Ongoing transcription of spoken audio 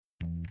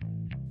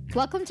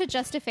Welcome to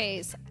Just a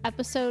Phase,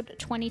 episode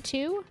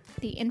 22,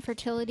 the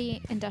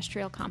Infertility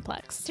Industrial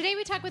Complex. Today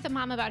we talk with a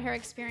mom about her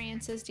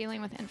experiences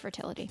dealing with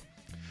infertility.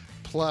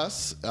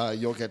 Plus,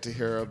 you'll get to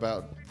hear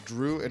about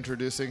Drew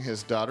introducing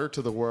his daughter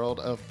to the world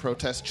of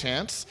protest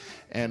chants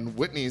and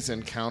Whitney's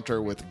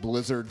encounter with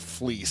Blizzard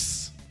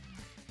Fleece.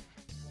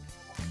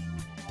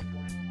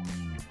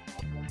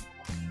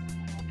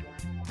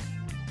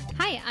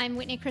 Hi, I'm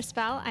Whitney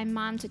Crispell. I'm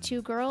mom to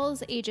two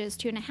girls, ages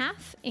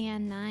 2.5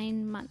 and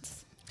 9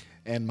 months.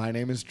 And my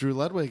name is Drew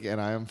Ludwig,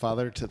 and I am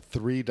father to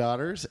three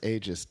daughters,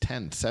 ages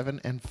 10, 7,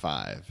 and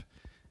 5.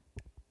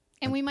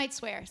 And we might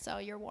swear, so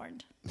you're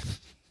warned.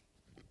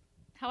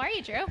 How are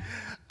you, Drew?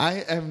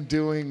 I am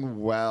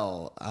doing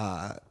well.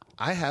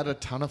 I had a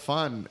ton of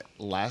fun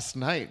last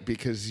night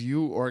because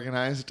you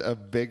organized a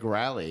big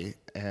rally,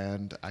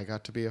 and I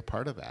got to be a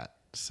part of that.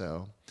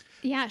 So,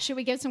 yeah, should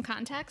we give some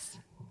context?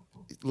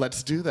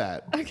 Let's do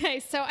that. Okay,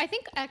 so I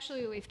think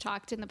actually we've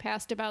talked in the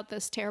past about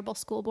this terrible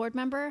school board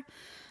member,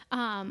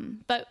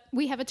 but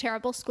we have a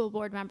terrible school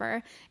board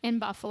member in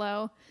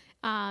Buffalo.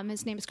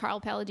 His name is Carl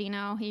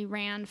Palladino. He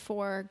ran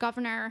for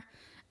governor.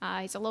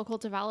 He's a local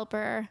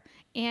developer,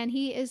 and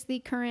he is the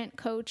current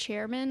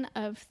co-chairman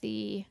of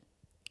the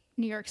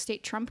New York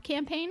State Trump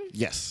campaign.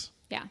 Yes.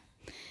 Yeah.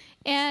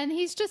 And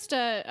he's just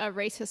a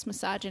racist,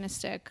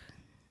 misogynistic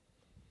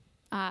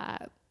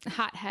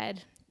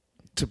hothead.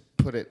 To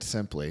put it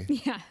simply.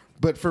 Yeah.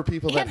 But for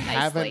people that And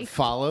haven't nicely.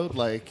 followed,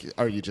 like,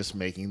 are you just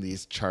making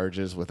these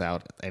charges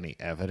without any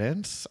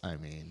evidence? I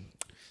mean,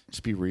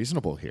 just be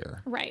reasonable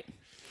here. Right.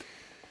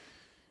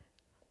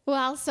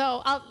 Well,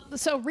 so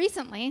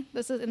recently,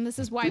 this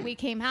is why we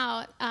came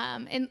out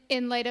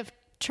in light of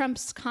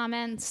Trump's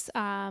comments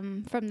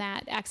from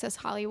that Access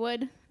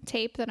Hollywood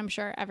tape that I'm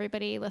sure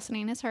everybody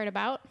listening has heard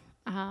about,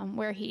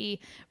 where he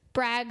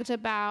bragged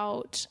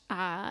about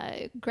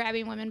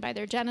grabbing women by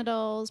their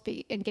genitals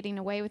and getting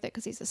away with it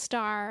because he's a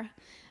star,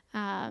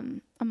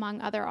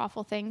 among other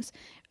awful things.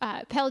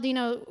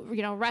 Palladino,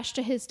 rushed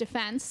to his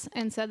defense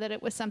and said that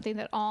it was something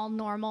that all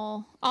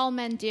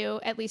men do,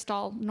 at least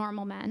all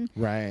normal men.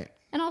 Right.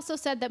 And also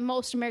said that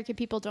most American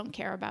people don't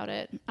care about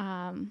it.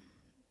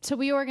 So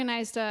we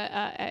organized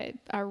a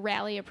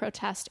rally, a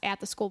protest at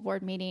the school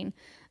board meeting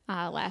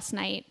last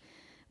night,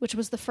 which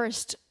was the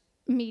first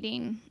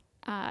meeting,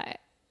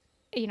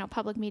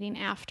 public meeting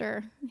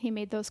after he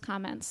made those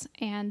comments.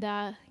 And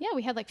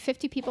we had like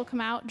 50 people come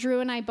out.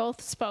 Drew and I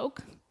both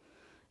spoke.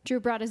 Drew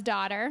brought his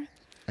daughter.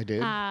 I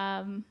did.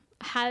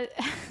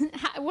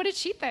 What did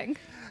she think?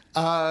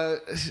 I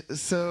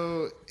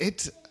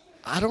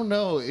don't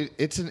know.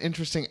 It's an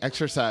interesting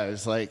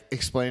exercise, like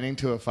explaining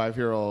to a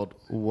 5-year-old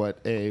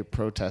what a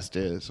protest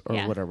is or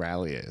what a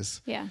rally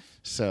is. Yeah.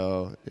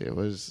 So it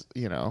was,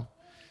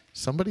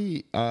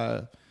 somebody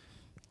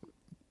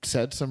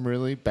said some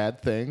really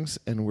bad things,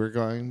 and we're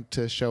going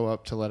to show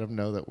up to let them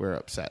know that we're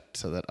upset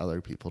so that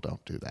other people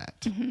don't do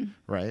that. Mm-hmm.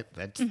 Right?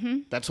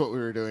 That's what we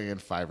were doing in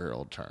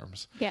 5-year-old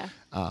terms. Yeah.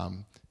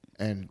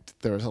 And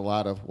there was a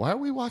lot of, why are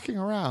we walking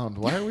around?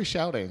 Why are we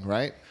shouting?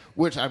 Right?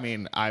 Which, I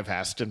mean, I've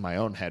asked in my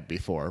own head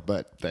before,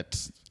 but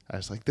I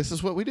was like, this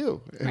is what we do.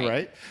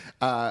 Right?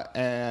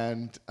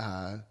 And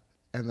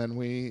then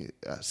we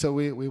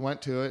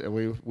went to it, and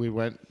we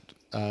went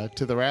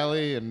to the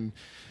rally, and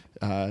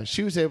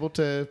she was able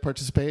to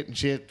participate, and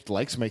she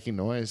likes making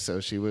noise, so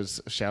she was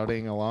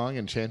shouting along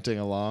and chanting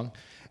along.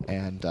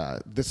 And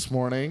this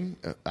morning,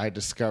 I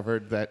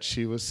discovered that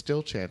she was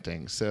still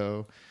chanting.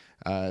 So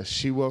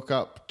she woke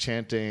up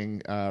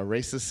chanting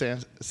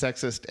racist,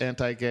 sexist,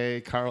 anti-gay,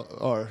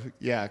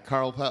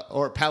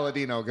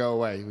 Palladino, go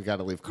away. We got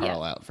to leave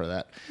Carl out for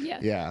that.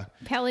 Yeah.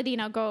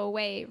 Palladino, go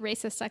away.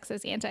 Racist,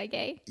 sexist,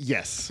 anti-gay.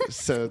 Yes.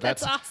 So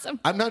that's awesome.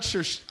 I'm not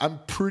sure. I'm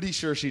pretty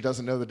sure she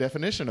doesn't know the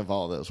definition of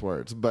all those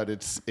words, but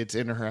it's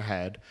in her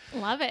head.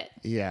 Love it.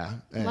 Yeah.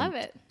 Love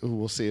it.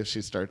 We'll see if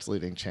she starts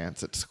leading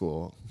chants at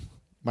school.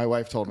 My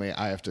wife told me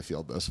I have to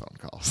field those phone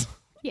calls.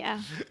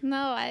 Yeah. No,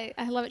 I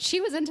love it. She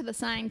was into the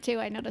sign, too.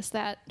 I noticed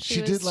that.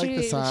 She did like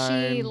the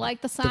sign. She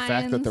liked the signs. The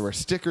fact that there were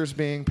stickers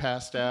being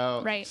passed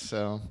out. Right.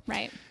 So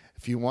right.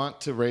 If you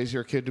want to raise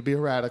your kid to be a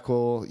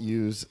radical,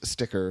 use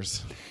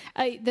stickers.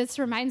 This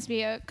reminds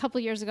me, a couple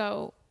years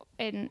ago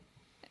in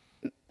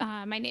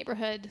my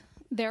neighborhood,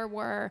 there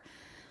were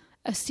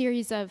a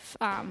series of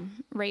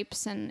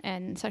rapes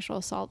and sexual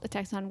assault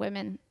attacks on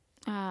women.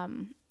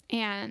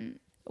 And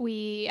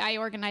I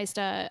organized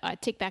a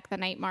Take Back the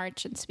Night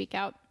march and speak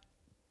out.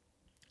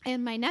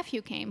 And my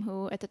nephew came,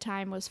 who at the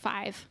time was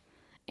 5.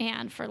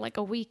 And for like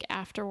a week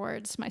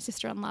afterwards, my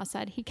sister-in-law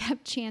said he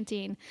kept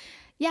chanting,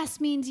 yes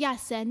means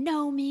yes and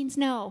no means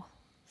no.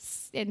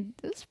 And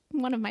it was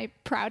one of my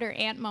prouder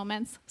aunt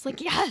moments. It's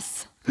like,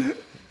 yes.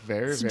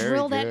 Very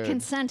drill good. that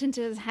consent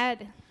into his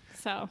head.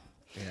 So.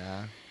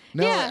 Yeah.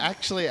 No,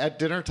 actually, at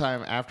dinner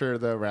time after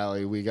the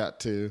rally, we got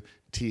to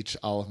teach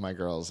all of my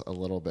girls a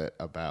little bit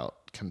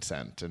about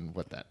consent and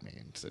what that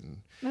means.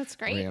 And that's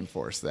great.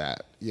 Reinforce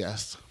that.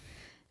 Yes.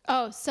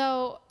 Oh,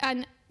 so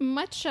on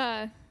much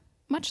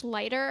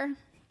lighter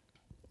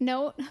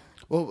note,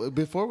 Well,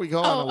 before we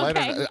go on a lighter,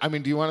 okay. I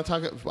mean, do you want to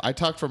talk? I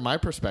talked from my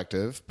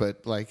perspective,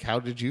 but like, how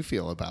did you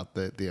feel about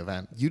the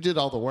event? You did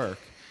all the work.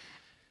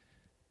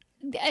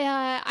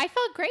 I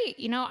felt great.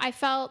 You know, I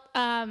felt,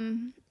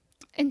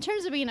 in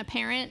terms of being a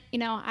parent, you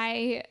know,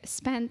 I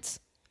spent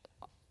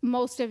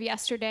most of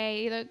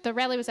yesterday, the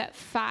rally was at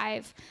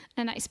 5,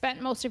 and I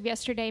spent most of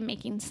yesterday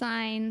making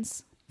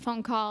signs,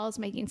 phone calls,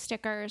 making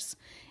stickers.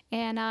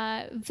 And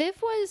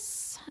Viv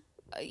was,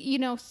 you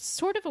know,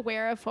 sort of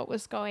aware of what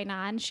was going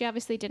on. She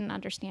obviously didn't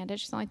understand it.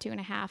 She's only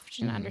 2.5.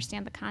 She didn't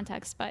understand the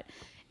context, but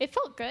it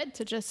felt good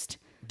to just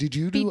Did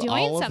you do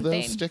all of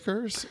those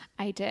stickers?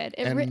 I did.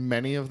 And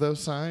many of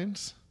those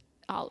signs?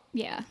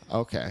 Yeah.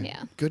 Okay.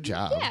 Yeah. Good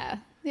job.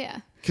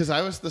 Yeah. Because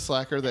I was the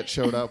slacker that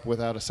showed up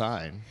without a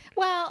sign.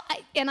 Well,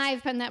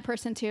 I've been that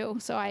person too,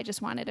 so I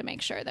just wanted to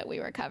make sure that we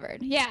were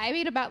covered. Yeah, I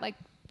made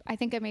I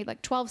think I made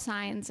 12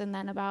 signs and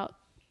then about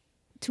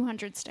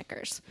 200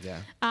 stickers.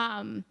 Yeah.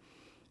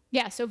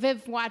 Yeah, so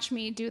Viv watched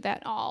me do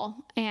that all,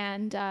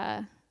 and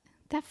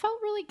that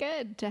felt really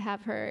good to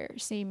have her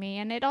see me.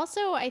 And it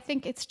also, I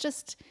think it's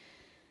just,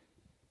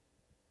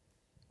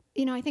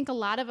 you know, I think a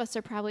lot of us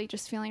are probably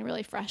just feeling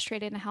really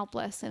frustrated and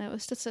helpless, and it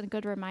was just a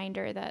good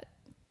reminder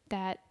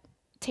that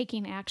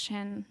taking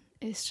action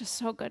is just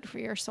so good for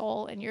your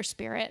soul and your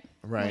spirit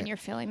when you're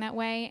feeling that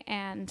way.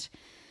 And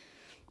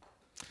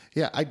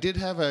yeah, I did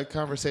have a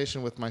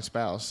conversation with my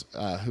spouse,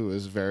 who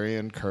is very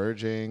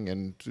encouraging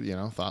and, you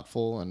know,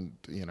 thoughtful, and,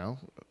 you know,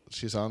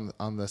 she's on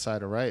the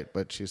side of right,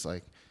 but she's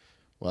like,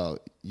 well,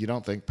 you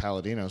don't think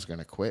Palladino's going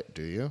to quit,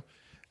 do you?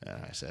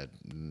 And I said,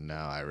 no,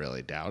 I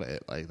really doubt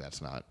it. Like,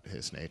 that's not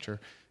his nature.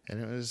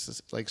 And it was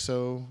just like,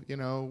 so, you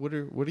know, what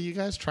are you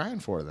guys trying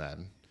for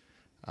then?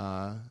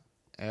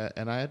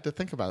 And I had to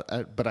think about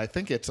it. But I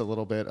think it's a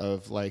little bit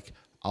of like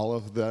all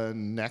of the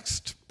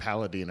next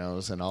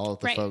Palladinos and all of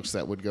the folks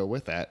that would go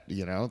with that,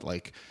 you know,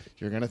 like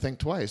you're going to think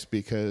twice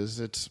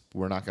because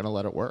we're not going to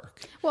let it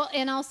work. Well,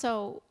 and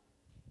also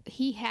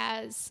he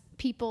has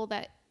people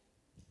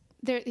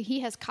he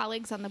has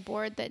colleagues on the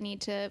board that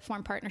need to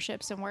form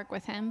partnerships and work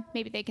with him.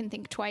 Maybe they can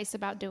think twice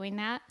about doing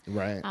that.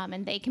 Right.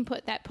 And they can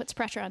puts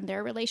pressure on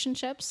their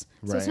relationships.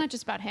 So it's not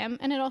just about him.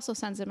 And it also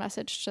sends a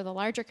message to the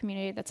larger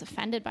community that's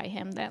offended by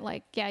him that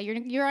like, yeah,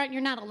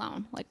 you're not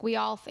alone. Like we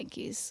all think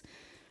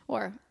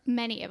or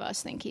many of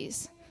us think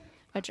he's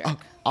a jerk.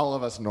 All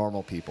of us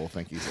normal people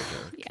think he's a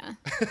jerk. Yeah.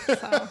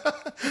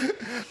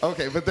 So.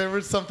 Okay, but there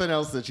was something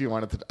else that you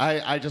wanted to.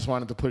 I just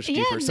wanted to push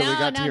deeper, so we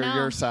got to hear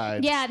your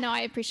side. Yeah, no,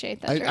 I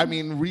appreciate that. I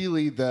mean,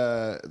 really,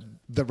 the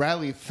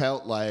rally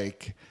felt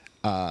like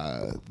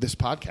this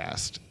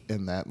podcast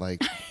in that,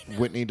 like,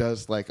 Whitney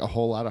does like a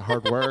whole lot of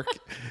hard work.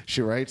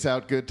 She writes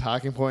out good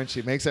talking points.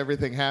 She makes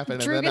everything happen,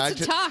 Drew and then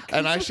gets to talk.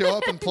 and I show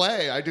up and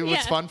play. I do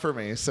what's fun for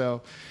me.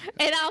 So,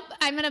 and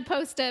I'm going to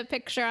post a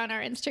picture on our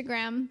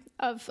Instagram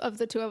of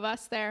the two of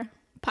us there.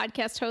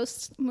 Podcast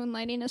hosts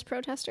moonlighting as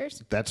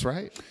protesters. That's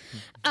right.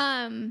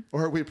 Or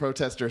are we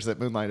protesters that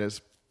moonlight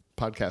as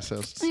podcast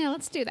hosts? Yeah,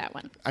 let's do that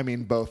one. I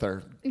mean, both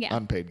are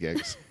unpaid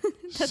gigs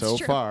so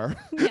true. far.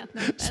 Yeah,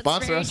 that's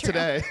Sponsor us true.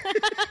 today.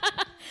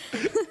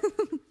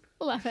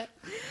 Love it.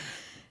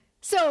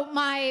 So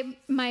my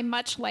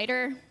much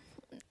lighter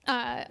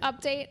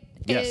update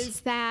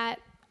is that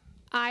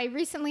I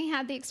recently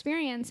had the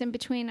experience in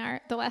between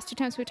the last 2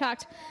 times we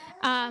talked.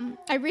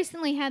 I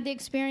recently had the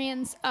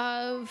experience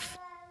of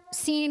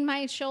seeing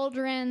my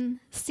children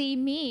see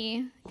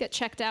me get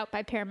checked out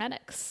by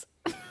paramedics.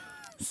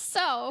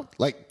 So,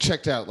 like,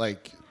 checked out,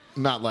 like,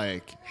 not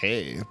like,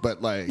 hey,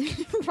 but like,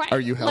 right. Are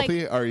you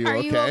healthy? Like, are you okay?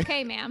 Are you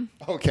okay, ma'am?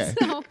 Okay.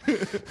 So,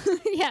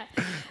 yeah.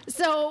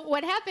 So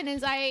what happened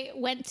is I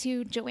went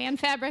to Joann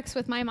Fabrics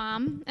with my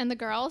mom and the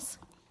girls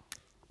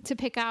to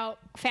pick out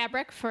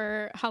fabric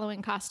for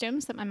Halloween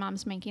costumes that my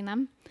mom's making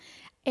them.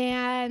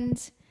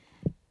 And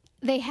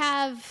they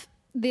have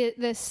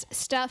this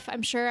stuff,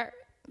 I'm sure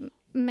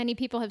many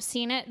people have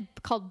seen it,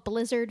 called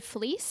Blizzard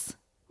fleece.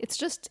 It's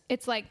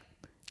like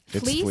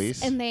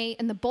fleece. And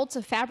the bolts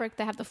of fabric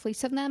that have the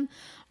fleece in them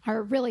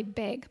are really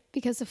big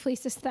because the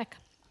fleece is thick.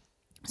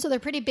 So they're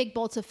pretty big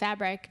bolts of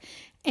fabric,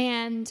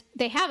 and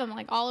they have them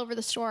like all over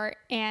the store.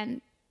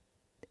 And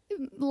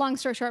long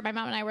story short, my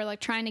mom and I were like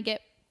trying to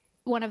get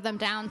one of them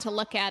down to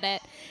look at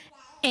it,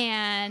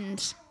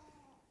 and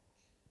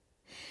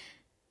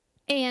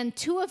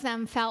 2 of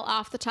them fell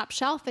off the top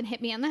shelf and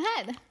hit me on the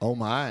head. Oh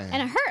my.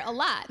 And it hurt a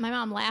lot. My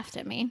mom laughed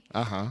at me.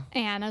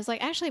 And I was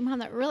like, actually, Mom,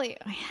 my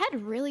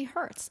head really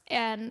hurts.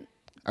 And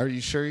are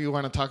you sure you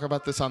want to talk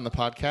about this on the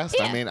podcast?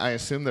 Yeah. I mean, I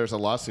assume there's a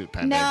lawsuit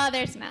pending. No,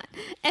 there's not.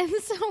 And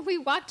so we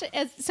walked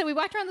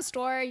around the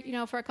store, you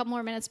know, for a couple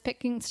more minutes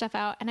picking stuff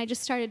out, and I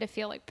just started to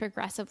feel like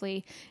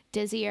progressively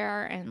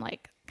dizzier and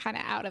like kind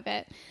of out of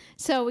it.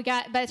 So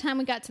by the time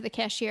we got to the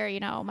cashier, you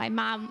know, my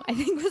mom, I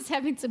think, was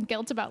having some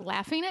guilt about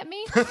laughing at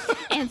me.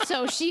 And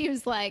so she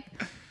was like,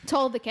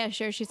 told the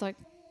cashier, she's like,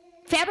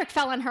 fabric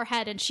fell on her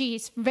head and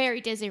she's very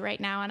dizzy right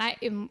now.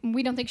 And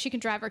we don't think she can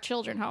drive our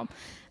children home.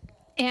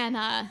 And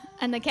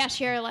the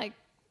cashier, like,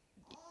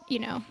 you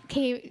know,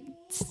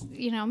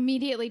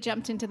 immediately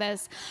jumped into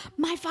this.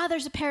 My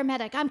father's a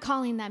paramedic. I'm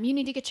calling them. You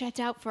need to get checked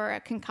out for a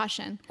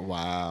concussion.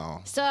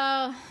 Wow.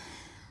 So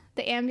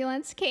the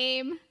ambulance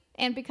came,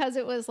 and because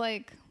it was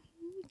like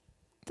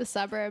the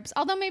suburbs,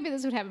 although maybe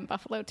this would happen in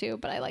Buffalo too,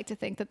 but I like to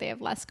think that they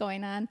have less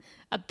going on.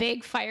 A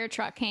big fire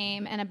truck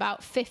came, and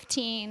about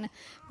 15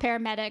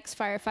 paramedics,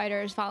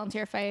 firefighters,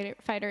 volunteer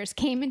fighters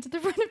came into the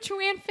front of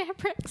Jo-Ann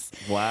Fabrics.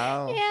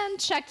 Wow. And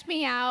checked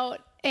me out.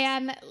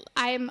 And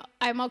I'm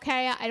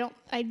okay.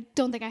 I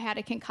don't think I had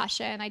a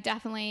concussion. I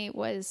definitely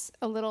was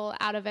a little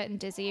out of it and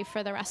dizzy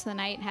for the rest of the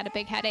night and had a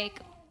big headache.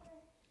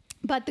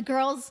 But the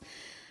girls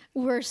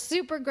were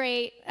super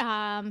great,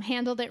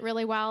 handled it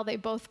really well. They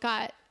both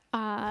got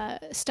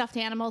stuffed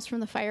animals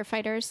from the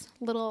firefighters,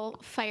 little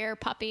fire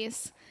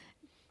puppies.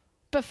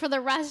 But for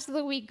the rest of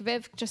the week,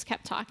 Viv just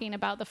kept talking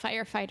about the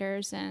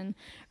firefighters and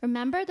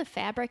remember the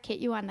fabric hit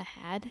you on the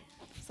head?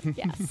 Like,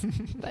 yes,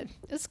 but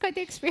it was quite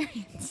the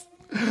experience.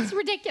 It's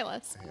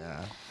ridiculous.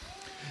 Yeah.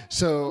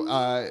 So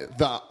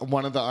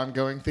one of the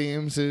ongoing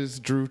themes is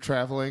Drew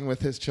traveling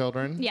with his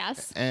children.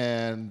 Yes.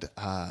 And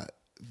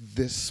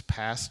this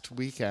past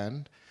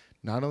weekend,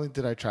 not only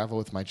did I travel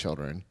with my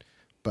children,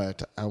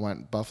 but I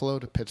went Buffalo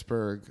to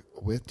Pittsburgh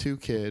with 2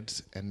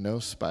 kids and no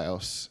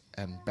spouse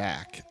and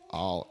back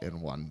all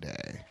in one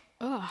day.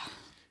 Ugh.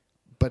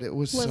 But it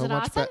was so it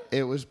much awesome?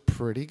 It was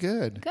pretty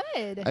good.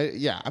 Good.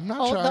 I'm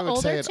not sure I would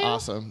say it's 2?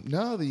 awesome.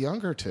 No, the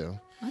younger 2.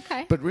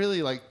 Okay. But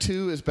really,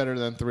 2 is better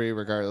than 3,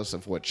 regardless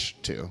of which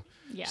 2.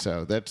 Yeah.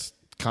 So that's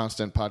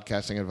constant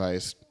podcasting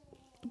advice.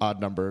 Odd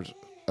numbers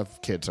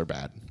of kids are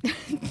bad.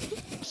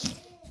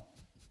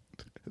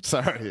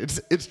 Sorry,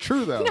 it's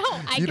true though. No,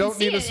 I you can don't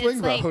see need a it.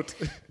 swing It's vote.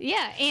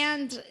 Yeah,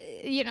 and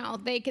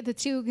the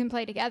 2 can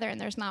play together,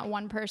 and there's not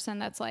one person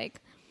that's like.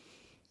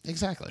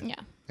 Exactly. Yeah.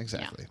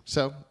 Exactly. Yeah.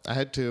 So I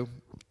had 2.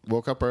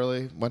 Woke up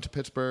early, went to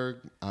Pittsburgh.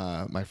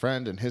 My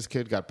friend and his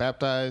kid got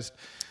baptized.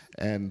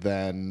 And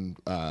then,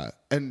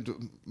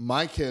 and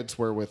my kids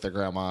were with their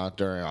grandma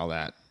during all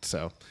that.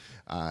 So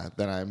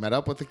then I met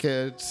up with the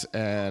kids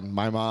and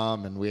my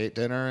mom, and we ate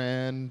dinner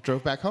and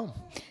drove back home.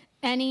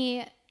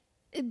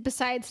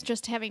 Besides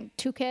just having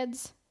 2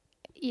 kids,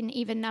 in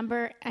even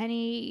number,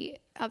 any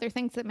other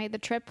things that made the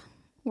trip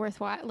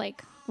worthwhile,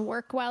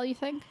 worthwhile, you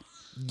think?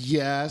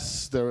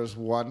 Yes, there was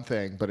one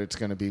thing, but it's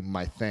going to be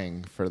my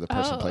thing for the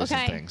person, place,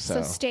 and thing.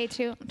 So stay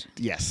tuned.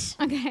 Yes.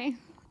 Okay,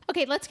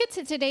 let's get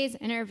to today's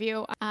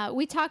interview.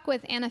 We talk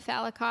with Anna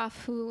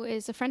Thalikoff, who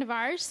is a friend of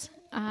ours,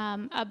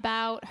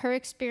 about her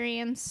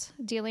experience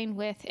dealing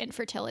with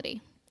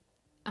infertility.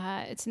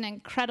 It's an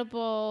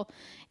incredible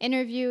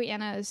interview.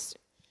 Anna is,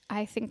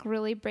 I think,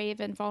 really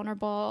brave and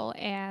vulnerable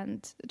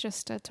and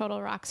just a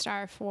total rock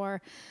star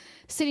for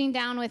sitting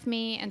down with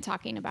me and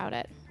talking about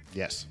it.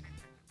 Yes.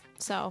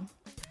 So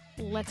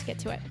let's get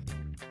to it.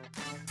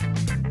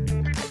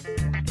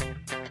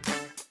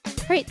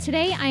 All right,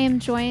 today I am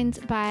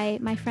joined by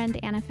my friend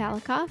Anna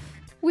Thalikoff.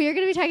 We are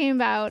going to be talking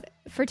about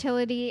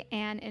fertility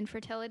and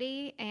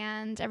infertility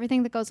and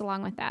everything that goes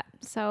along with that.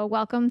 So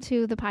welcome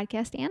to the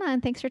podcast, Anna,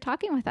 and thanks for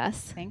talking with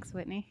us. Thanks,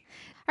 Whitney.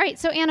 All right,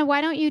 so Anna,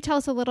 why don't you tell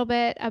us a little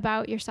bit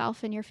about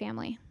yourself and your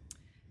family?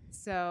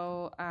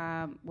 So,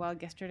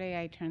 yesterday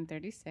I turned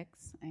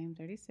 36. I am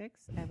 36.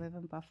 I live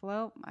in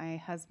Buffalo. My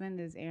husband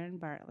is Aaron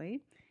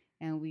Bartley,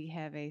 and we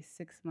have a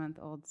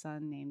 6-month-old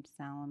son named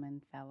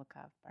Solomon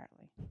Thalikoff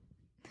Bartley.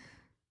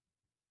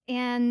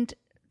 And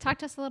talk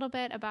to us a little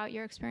bit about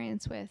your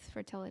experience with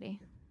fertility.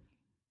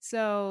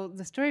 So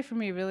the story for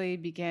me really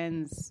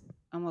begins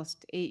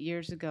almost 8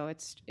 years ago.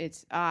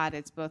 It's odd.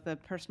 It's both a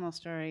personal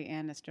story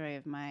and a story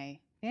of my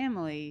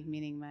family,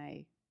 meaning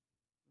my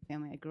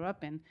family I grew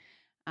up in.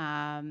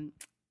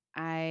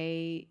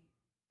 I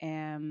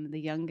am the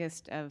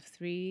youngest of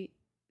 3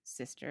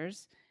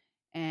 sisters,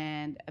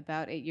 and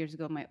about 8 years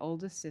ago, my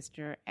oldest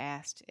sister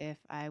asked if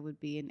I would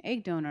be an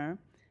egg donor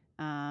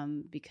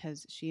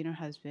because she and her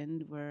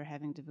husband were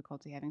having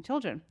difficulty having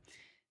children.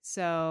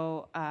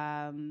 So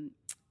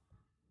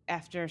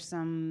after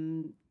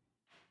some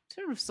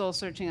sort of soul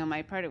searching on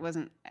my part,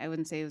 I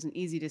wouldn't say it was an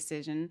easy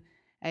decision.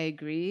 I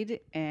agreed,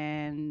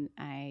 and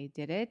I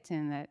did it,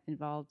 and that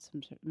involved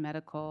some sort of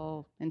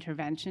medical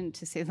intervention,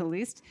 to say the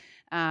least.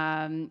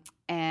 And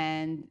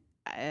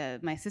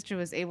my sister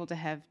was able to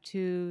have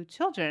 2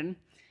 children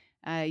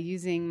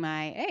using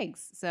my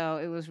eggs.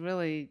 So it was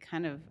really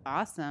kind of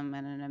awesome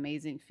and an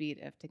amazing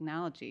feat of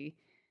technology.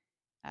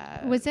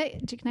 Was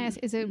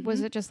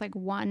it just like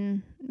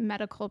one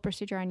medical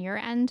procedure on your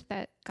end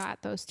that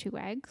got those 2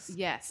 eggs?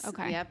 Yes.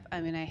 Okay. Yep. I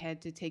mean, I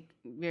had to take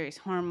various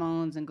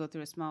hormones and go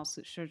through a small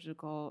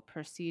surgical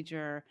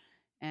procedure,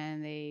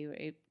 and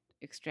they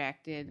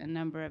extracted a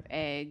number of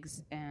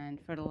eggs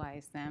and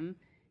fertilized them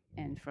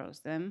and froze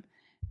them.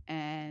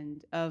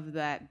 And of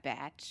that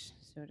batch,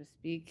 so to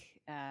speak,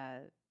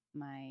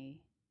 my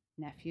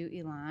nephew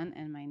Elon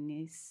and my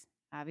niece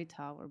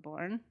Avital were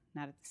born,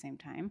 not at the same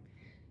time.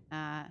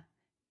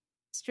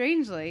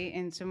 Strangely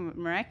and so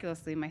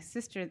miraculously, my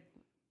sister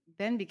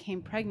then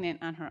became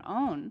pregnant on her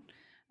own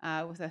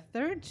with a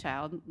 3rd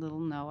child, little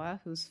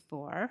Noah, who's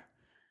 4.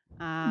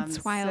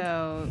 It's wild.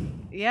 So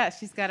yeah,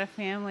 she's got a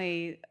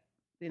family,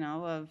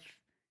 of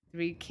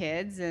 3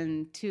 kids,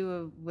 and 2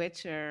 of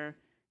which are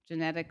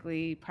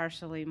genetically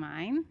partially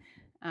mine.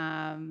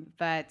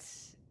 But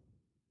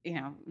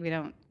we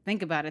don't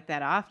think about it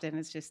that often.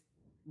 It's just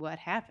what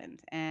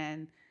happened.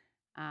 And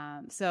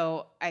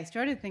so I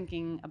started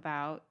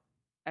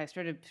I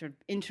started sort of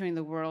entering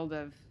the world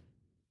of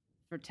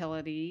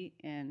fertility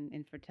and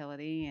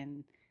infertility.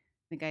 And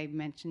I think I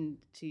mentioned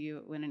to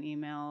you in an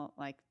email,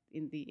 like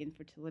in the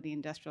infertility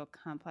industrial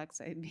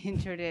complex, I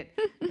entered it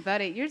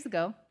about 8 years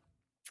ago.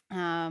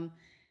 And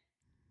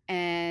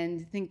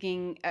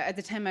thinking at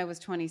the time I was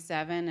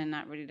 27 and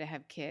not ready to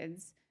have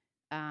kids.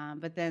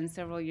 But then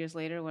several years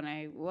later, when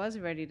I was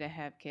ready to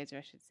have kids, or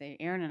I should say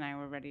Aaron and I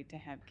were ready to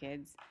have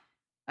kids,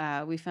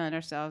 we found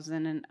ourselves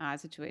in an odd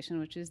situation,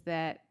 which is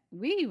that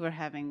we were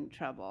having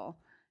trouble.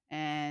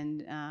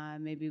 And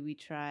maybe we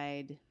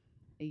tried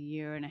a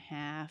year and a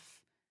half,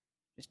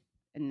 just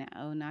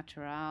au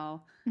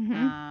natural.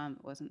 It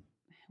wasn't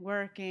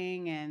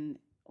working. And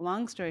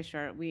long story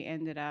short, we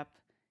ended up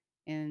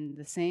in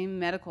the same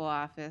medical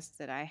office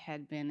that I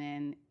had been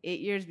in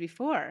 8 years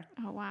before.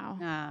 Oh, wow.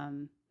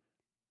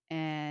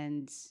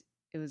 And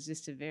it was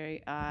just a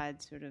very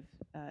odd sort of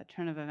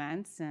turn of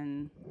events.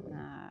 And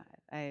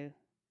I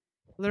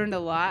learned a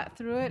lot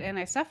through it, and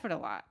I suffered a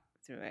lot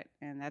through it.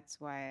 And that's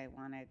why I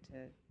wanted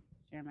to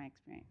share my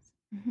experience.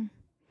 Mm-hmm.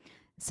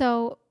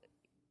 So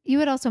you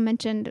had also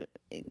mentioned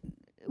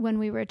when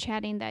we were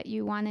chatting that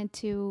you wanted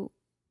to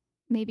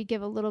maybe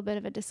give a little bit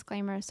of a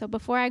disclaimer. So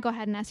before I go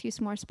ahead and ask you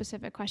some more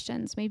specific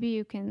questions, maybe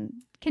you can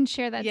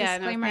share that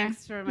disclaimer. Yeah,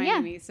 thanks for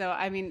reminding me. So,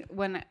 I mean,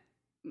 when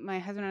my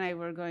husband and I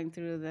were going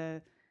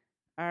through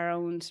our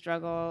own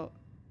struggle,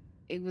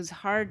 it was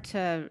hard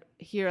to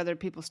hear other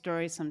people's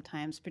stories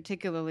sometimes,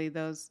 particularly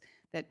those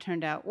that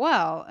turned out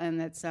well. And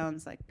that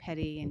sounds like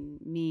petty and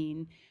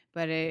mean,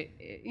 but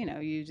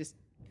you just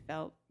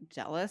felt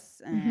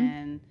jealous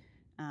and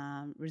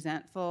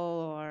resentful,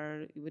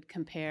 or you would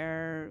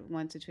compare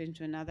one situation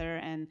to another.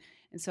 And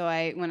so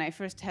when I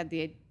first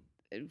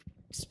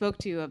spoke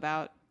to you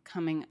about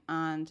coming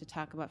on to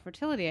talk about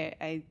fertility,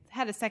 I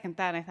had a second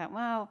thought. I thought,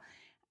 well,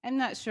 I'm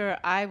not sure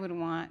I would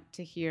want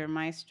to hear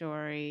my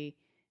story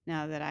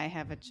now that I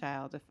have a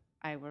child if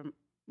I were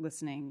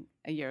listening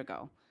a year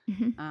ago,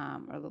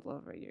 or a little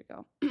over a year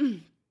ago,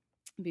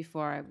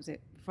 before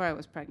I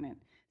was pregnant.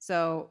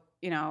 So,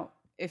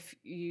 if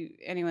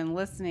anyone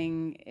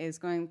listening is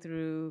going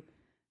through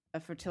a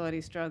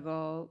fertility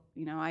struggle,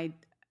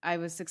 I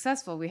was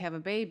successful. We have a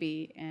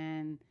baby,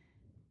 and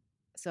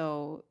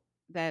so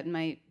that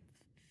might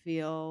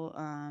feel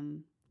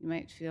you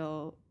might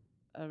feel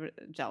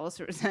jealous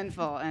or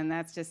resentful, and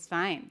that's just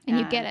fine. And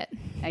you get it.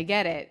 I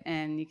get it,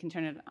 and you can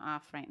turn it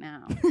off right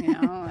now.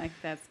 Like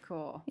that's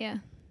cool. Yeah.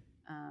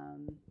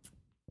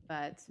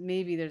 But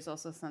maybe there's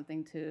also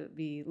something to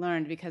be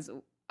learned, because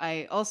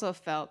I also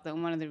felt that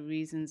one of the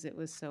reasons it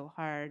was so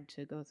hard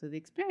to go through the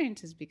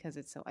experience is because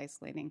it's so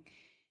isolating,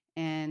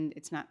 and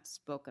it's not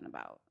spoken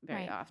about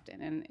very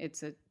often. And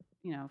it's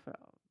for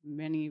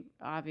many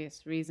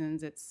obvious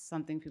reasons, it's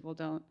something people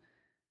don't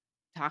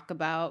talk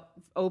about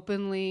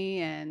openly,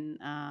 and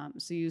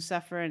so you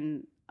suffer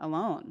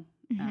alone.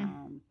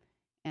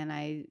 And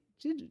I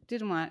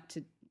did want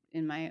to,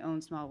 in my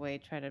own small way,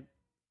 try to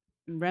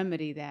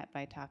remedy that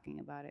by talking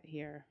about it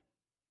here.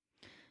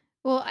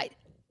 Well,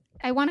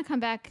 I want to come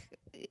back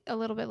a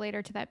little bit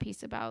later to that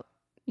piece about,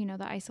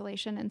 the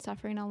isolation and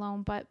suffering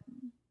alone. But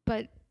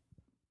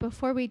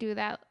before we do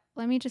that,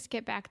 let me just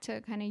get back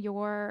to kind of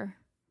your,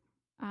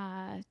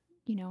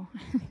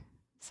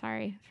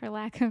 sorry for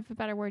lack of a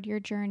better word, your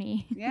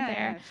journey there.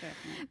 Yeah, sure.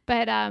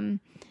 But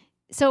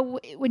so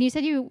when you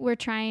said you were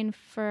trying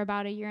for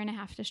about a year and a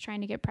half, just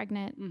trying to get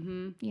pregnant,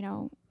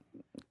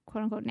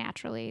 quote unquote,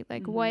 naturally,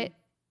 like what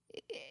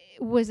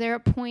was there a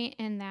point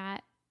in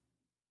that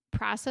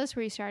process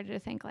where you started to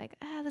think like,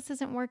 this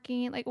isn't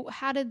working? Like,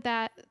 how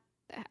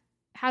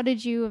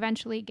did you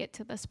eventually get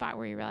to the spot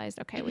where you realized,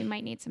 okay, we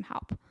might need some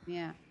help?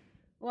 Yeah.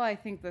 Well, I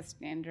think the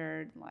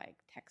standard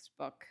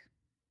textbook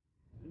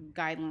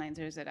guidelines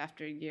is that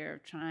after a year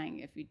of trying,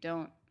 if you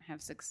don't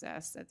have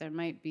success, that there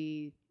might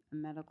be a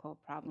medical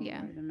problem,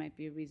 or there might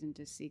be a reason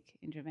to seek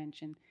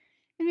intervention.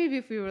 And maybe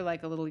if we were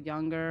a little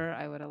younger,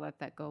 I would have let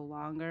that go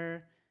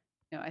longer.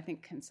 I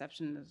think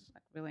conception is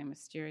really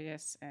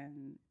mysterious,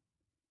 and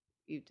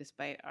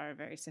despite our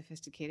very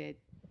sophisticated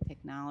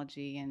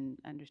technology and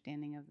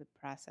understanding of the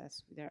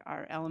process, there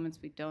are elements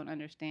we don't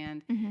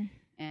understand,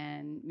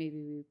 and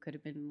maybe we could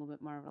have been a little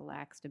bit more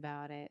relaxed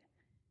about it.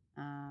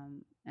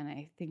 And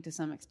I think to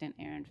some extent,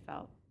 Aaron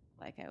felt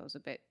like I was a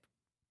bit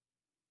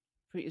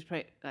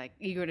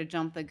eager to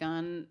jump the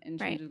gun in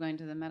terms of going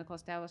to the medical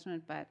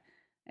establishment, but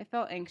I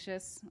felt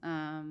anxious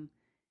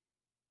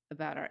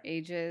about our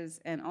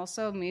ages, and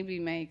also maybe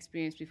my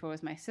experience before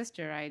with my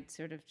sister. I'd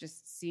sort of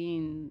just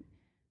seen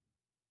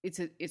it's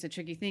a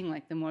tricky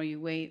thing. The more you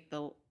wait,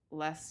 the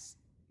less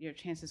your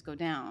chances go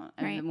down,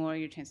 and the more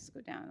your chances go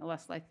down, the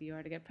less likely you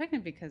are to get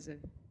pregnant because of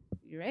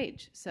your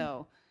age.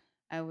 So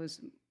I was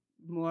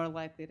more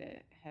likely to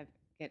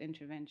get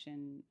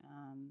intervention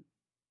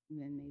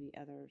than maybe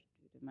others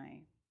due to my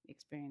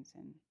experience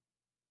in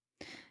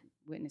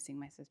witnessing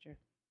my sister.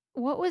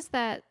 What was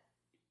that?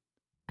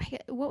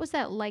 What was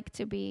that like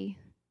to be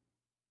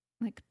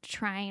like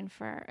trying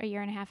for a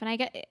year and a half? And I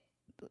get,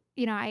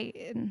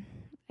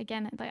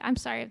 again, like, I'm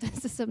sorry if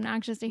this is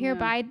obnoxious to hear,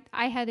 but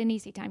I had an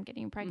easy time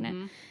getting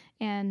pregnant,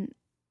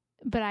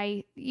 but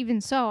I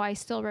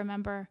still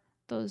remember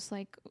those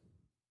like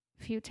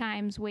few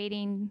times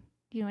waiting,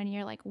 and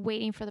you're like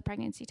waiting for the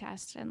pregnancy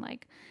test and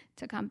like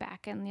to come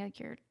back, and like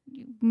you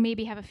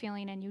maybe have a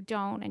feeling and you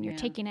don't, and you're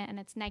taking it and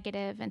it's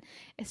negative, and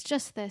it's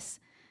just this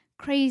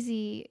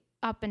crazy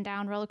up and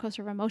down roller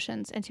coaster of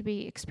emotions, and to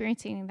be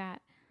experiencing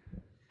that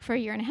for a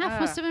year and a half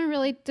must have been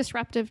really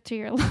disruptive to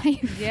your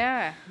life.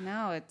 Yeah,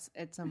 no,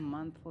 it's a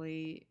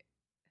monthly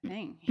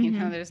thing.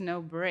 There's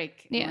no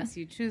break unless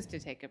you choose to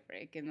take a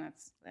break, and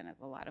that's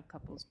a lot of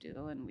couples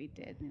do, and we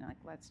did. Like,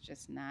 let's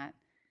just not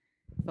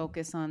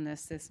focus on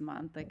this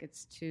month. Like,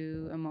 it's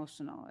too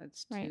emotional.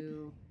 It's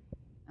too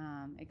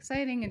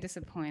exciting and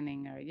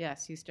disappointing. Or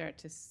yes, you start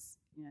to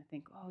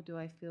think, oh, do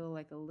I feel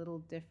like a little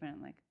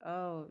different? Like,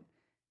 oh,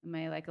 am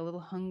I like a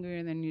little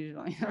hungrier than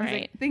usual? It's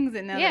like things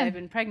that now that I've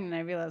been pregnant, I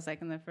realize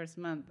like in the first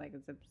month, like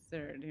it's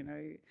absurd.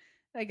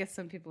 I guess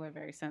some people are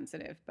very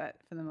sensitive, but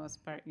for the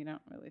most part, you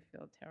don't really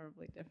feel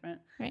terribly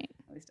different. Right.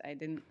 At least I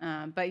didn't.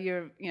 But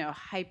you're,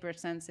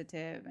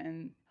 hypersensitive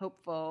and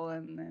hopeful,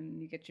 and then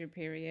you get your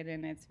period,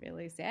 and it's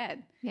really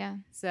sad. Yeah.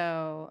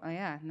 So,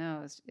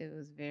 it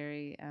was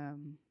very.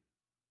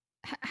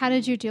 How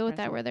did you deal with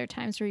that? Were there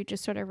times where you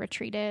just sort of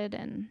retreated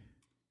and?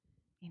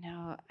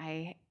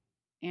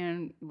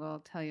 Aaron will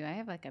tell you I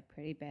have like a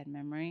pretty bad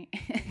memory.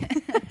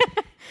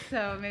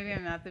 So maybe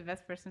I'm not the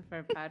best person for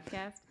a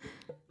podcast,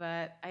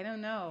 but I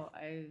don't know.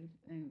 I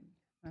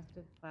must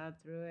have plowed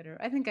through it, or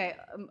I think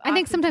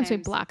sometimes we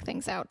block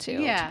things out too,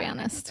 to be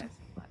honest. That's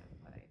a lot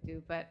of what I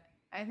do, but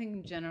I think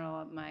in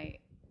general my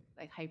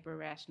like hyper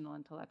rational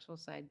intellectual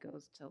side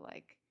goes to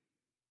like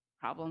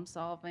problem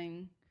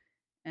solving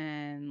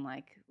and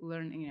like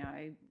learning.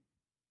 I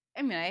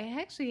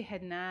actually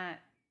had not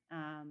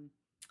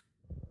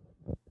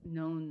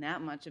known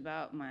that much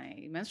about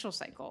my menstrual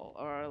cycle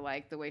or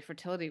like the way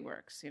fertility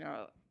works.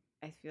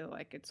 I feel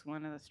like it's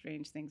one of the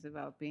strange things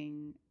about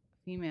being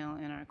female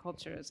in our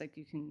culture is like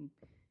you can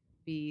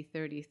be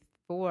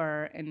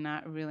 34 and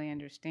not really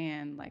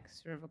understand like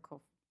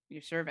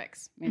your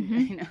cervix.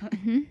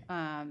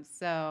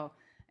 So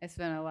I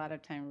spent a lot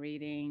of time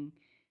reading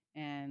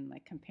and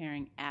like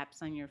comparing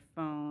apps on your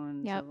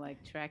phone to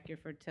like track your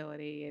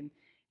fertility. And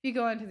if you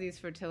go into these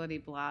fertility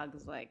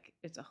blogs, like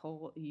it's a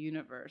whole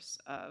universe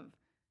of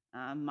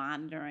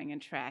monitoring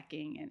and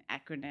tracking and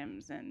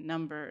acronyms and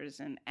numbers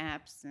and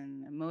apps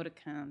and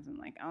emoticons and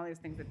like all these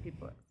things that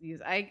people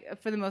use. I,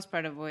 for the most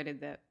part,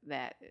 avoided that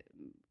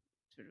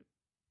sort of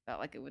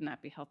felt like it would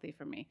not be healthy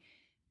for me.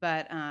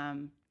 But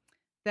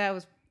that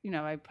was,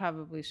 I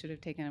probably should have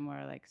taken a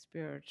more like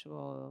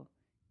spiritual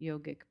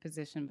yogic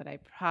position, but I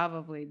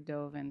probably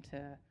dove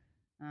into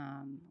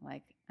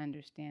like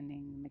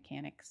understanding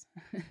mechanics.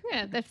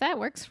 Yeah, if that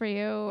works for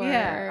you. Or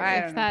I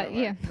don't know that,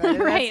 yeah,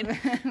 right.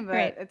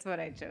 But it's what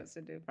I chose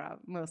to do for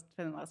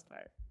the most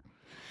part.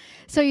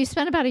 So you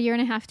spent about a year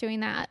and a half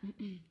doing that,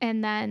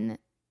 and then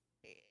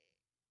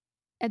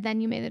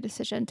you made the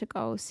decision to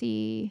go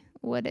see,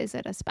 what is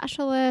it, a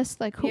specialist?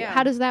 Like,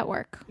 how does that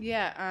work?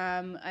 Yeah,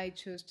 I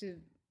chose to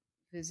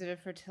visit a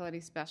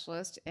fertility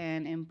specialist,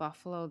 and in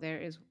Buffalo there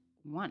is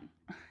one.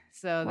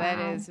 So that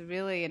is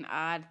really an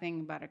odd thing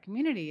about our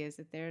community is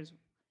that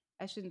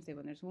I shouldn't say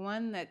one, there's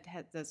one that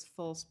has this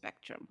full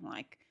spectrum,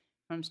 like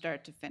from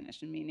start to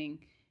finish, meaning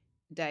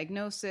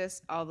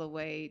diagnosis all the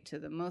way to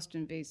the most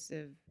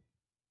invasive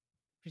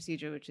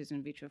procedure, which is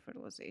in vitro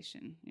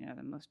fertilization,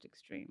 the most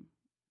extreme,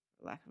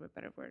 for lack of a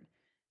better word.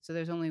 So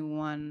there's only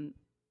one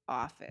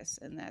office,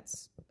 and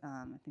that's,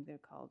 I think they're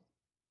called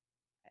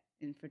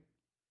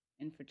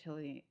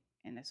Infertility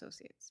and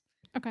Associates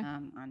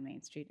on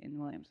Main Street in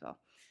Williamsville.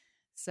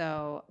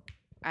 So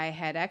I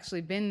had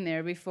actually been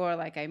there before,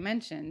 like I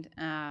mentioned,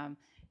 and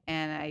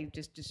I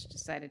just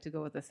decided to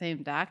go with the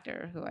same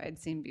doctor who I had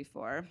seen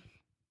before.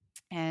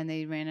 And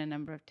they ran a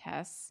number of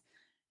tests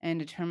and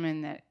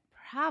determined that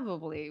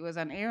probably it was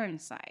on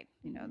Aaron's side,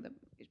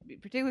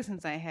 particularly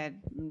since I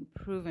had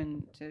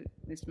proven to,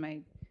 at least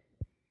my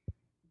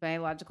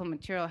biological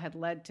material had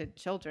led to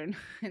children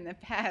in the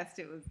past,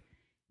 it was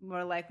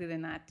more likely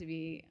than not to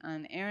be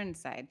on Aaron's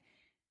side.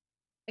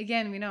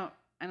 Again,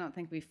 I don't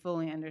think we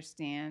fully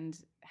understand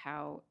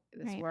how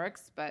this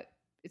works, but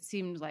it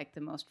seemed like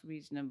the most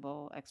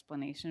reasonable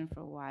explanation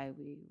for why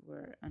we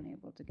were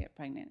unable to get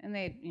pregnant. And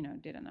they,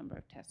 did a number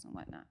of tests and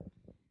whatnot.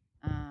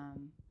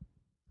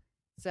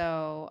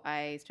 So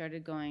I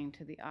started going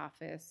to the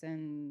office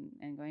and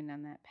going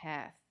down that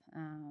path.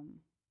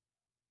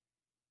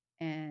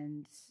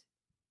 And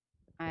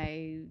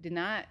I did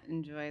not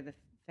enjoy the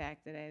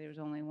fact that there was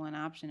only one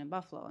option in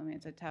Buffalo. I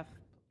mean,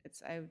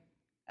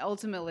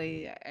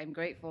 ultimately, I'm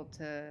grateful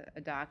to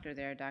a doctor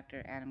there,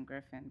 Dr. Adam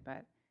Griffin,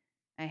 but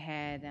I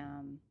had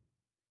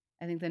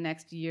I think the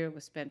next year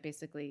was spent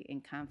basically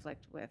in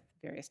conflict with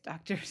various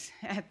doctors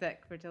at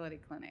that fertility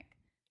clinic.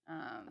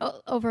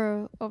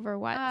 Over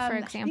what, for I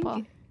example?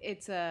 think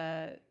it's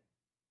a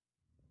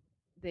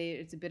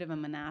bit of a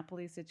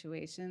monopoly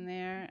situation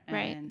there,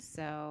 Right. and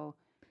so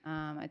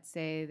I'd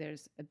say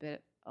there's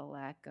a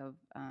lack of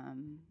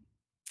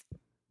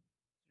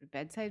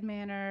bedside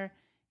manner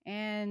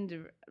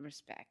and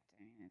respect.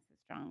 I mean, it's a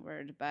strong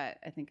word, but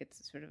I think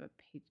it's sort of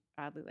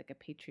oddly like a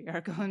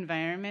patriarchal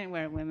environment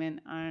where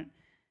women are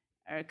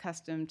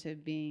accustomed to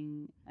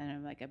being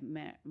like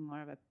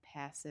more of a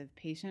passive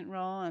patient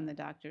role, and the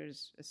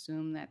doctors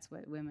assume that's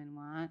what women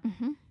want.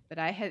 Mm-hmm. But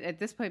I had at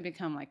this point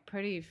become like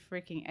pretty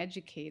freaking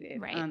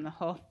educated Right. on the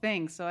whole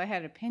thing, so I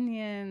had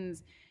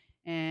opinions,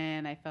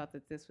 and I felt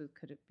that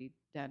could it be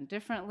done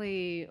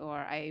differently, or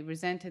I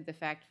resented the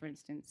fact, for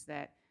instance,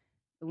 that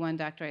the one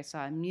doctor I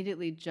saw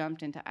immediately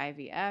jumped into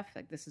IVF,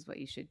 like, this is what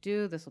you should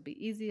do. This will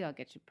be easy. I'll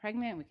get you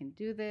pregnant. We can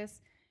do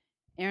this.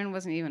 Aaron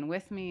wasn't even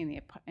with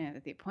me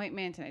at the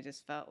appointment, and I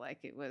just felt like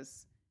it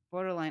was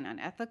borderline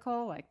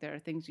unethical. Like, there are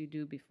things you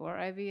do before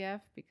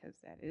IVF because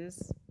that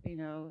is, it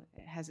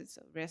has its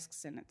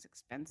risks and its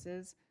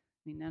expenses.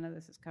 I mean, none of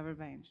this is covered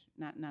by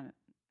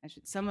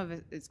some of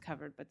it is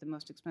covered, but the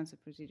most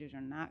expensive procedures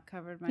are not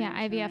covered by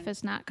insurance. IVF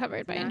is not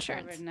covered by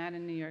insurance. Not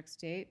in New York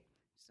State.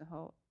 It's a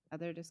whole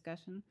other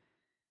discussion.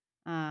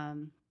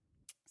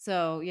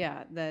 So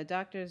yeah, the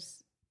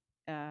doctor's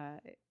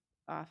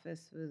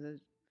office was a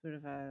sort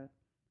of a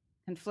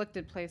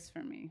conflicted place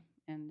for me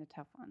and a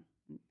tough one.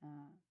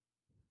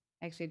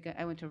 Actually,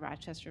 I went to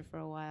Rochester for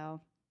a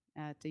while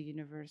at the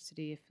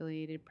university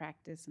affiliated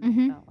practice, and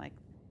I felt like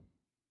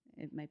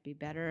it might be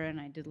better, and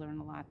I did learn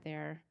a lot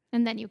there.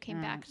 And then you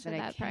came back to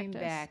that practice. I came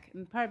back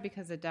in part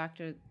because the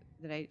doctor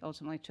that I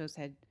ultimately chose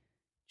had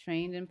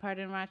trained in part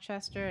in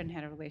Rochester and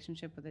had a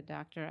relationship with a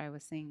doctor I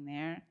was seeing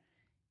there.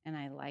 And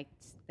I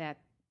liked that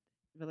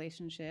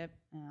relationship,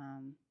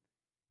 and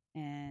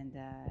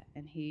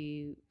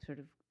he sort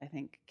of, I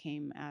think,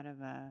 came out of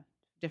a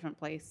different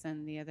place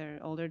than the other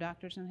older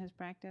doctors in his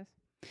practice.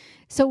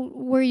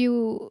 So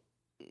you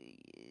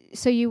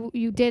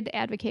did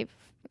advocate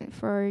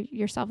for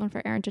yourself and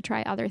for Aaron to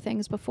try other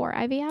things before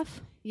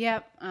IVF?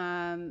 Yep.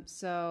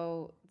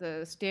 So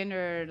the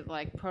standard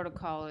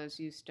protocol is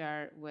you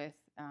start with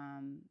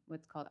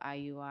what's called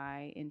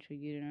IUI,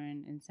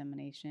 intrauterine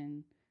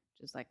insemination.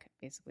 Just like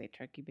basically a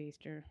turkey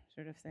baster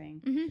sort of thing.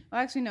 Mm-hmm.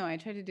 Well, actually, no, I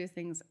tried to do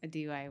things a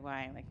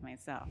DIY like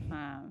myself.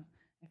 I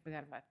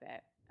forgot about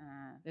that.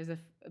 There's a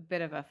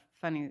bit of a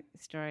funny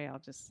story. I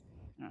don't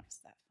know if it's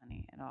that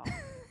funny at all.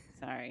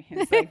 Sorry.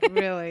 It's like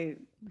really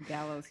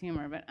gallows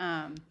humor. But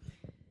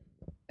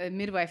a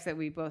midwife that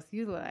we both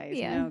utilize,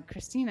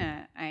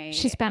 Christina.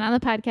 She's been on the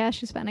podcast.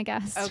 She's been a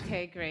guest.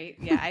 Okay, great.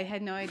 Yeah, I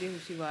had no idea who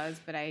she was,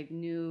 but I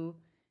knew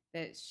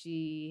that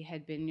she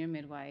had been your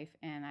midwife,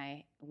 and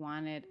I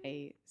wanted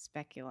a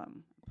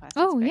speculum,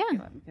 plastic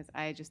speculum, because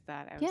I just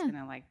thought I was going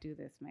to do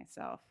this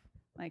myself,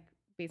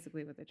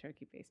 basically with a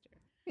turkey baster.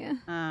 Yeah.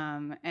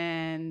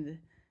 And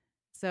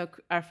so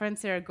our friend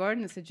Sarah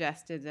Gordon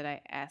suggested that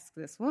I ask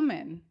this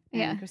woman,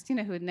 and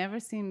Christina, who had never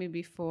seen me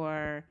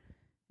before,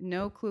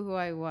 no clue who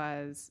I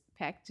was,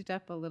 packaged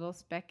up a little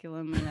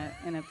speculum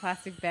in a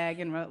plastic bag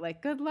and wrote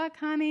 "Good luck,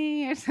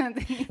 honey" or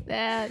something.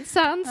 That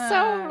sounds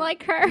so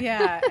like her.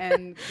 Yeah,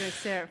 and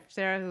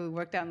Sarah, who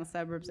worked out in the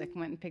suburbs,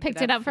 went and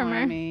picked it up from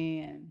her. Me.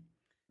 And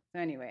so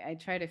anyway, I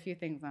tried a few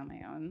things on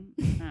my own,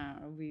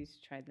 or we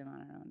tried them on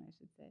our own, I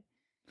should say.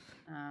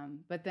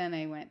 But then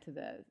I went to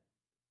the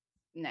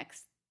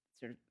next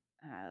sort of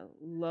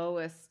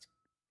lowest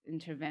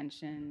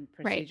intervention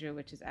procedure,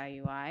 which is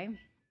IUI.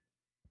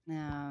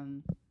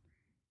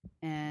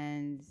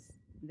 And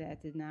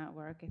that did not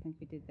work. I think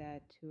we did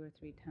that 2 or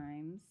 3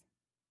 times.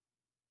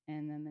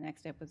 And then the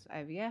next step was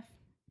IVF.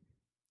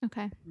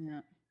 Okay. Yeah.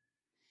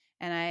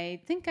 And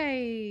I think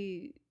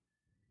I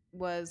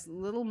was a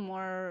little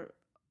more,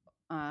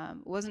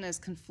 wasn't as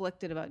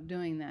conflicted about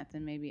doing that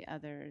than maybe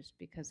others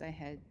because I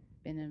had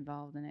been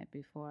involved in it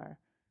before.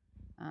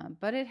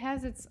 But it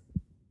has its,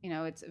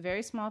 it's a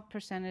very small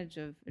percentage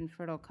of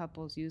infertile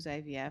couples use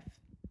IVF.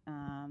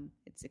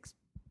 It's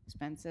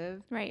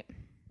expensive. Right.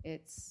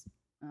 It's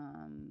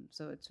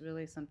so it's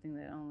really something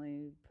that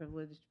only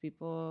privileged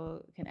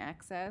people can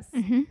access.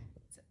 Mm-hmm.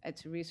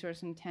 It's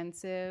resource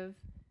intensive,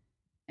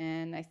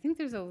 and I think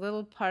there's a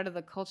little part of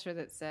the culture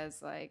that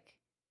says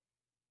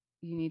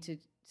you need to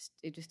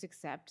just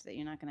accept that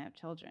you're not going to have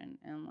children,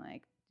 and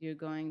you're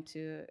going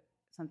to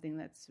something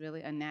that's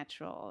really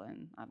unnatural,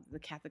 and the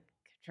Catholic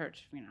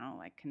Church,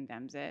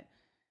 condemns it,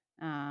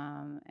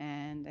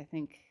 and I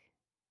think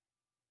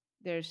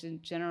there's a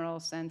general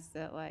sense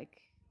that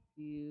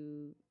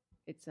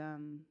it's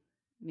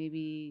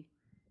maybe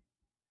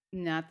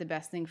not the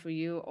best thing for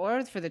you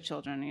or for the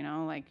children,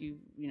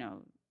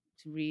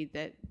 to read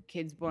that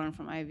kids born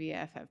from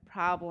IVF have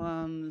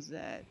problems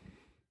that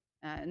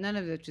none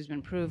of which has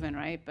been proven,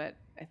 right? But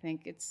I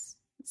think it's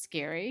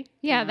scary.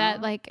 Yeah, you that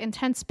know? like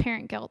intense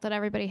parent guilt that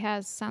everybody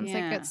has sounds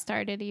like Yeah. it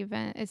started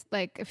even. It's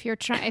like if you're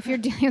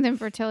dealing with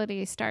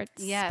infertility,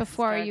 starts Yes,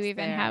 before you starts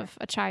even there. have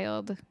a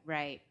child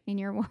Right. in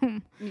your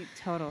womb.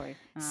 Totally.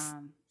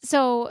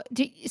 So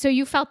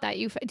you felt that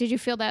did you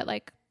feel that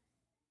like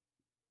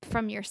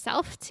from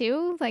yourself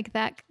too? Like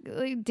that,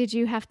 like, did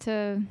you have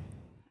to?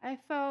 I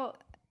felt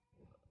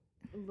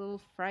a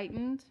little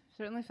frightened.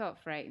 Certainly felt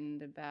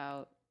frightened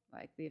about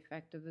like the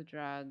effect of the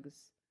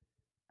drugs,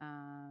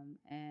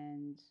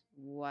 and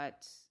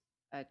what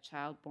a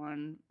child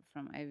born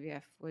from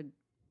IVF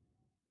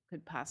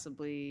could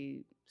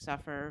possibly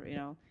suffer.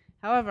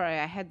 However,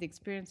 I had the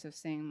experience of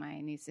seeing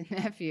my niece and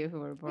nephew who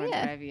were born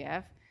Yeah. through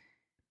IVF,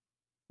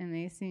 and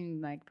they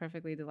seemed like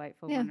perfectly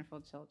delightful, Yeah.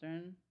 wonderful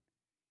children.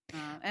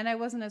 And I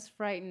wasn't as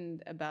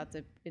frightened about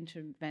the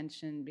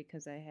intervention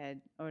because I had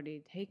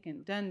already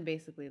done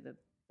basically the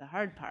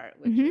hard part,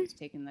 which was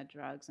taking the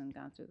drugs and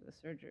gone through the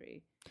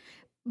surgery.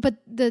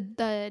 But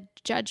the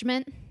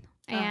judgment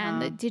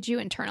and Uh-huh. did you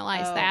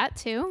internalize Oh. that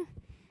too?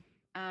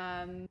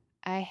 I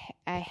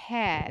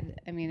had.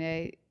 I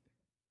mean,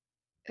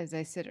 as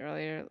I said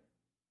earlier,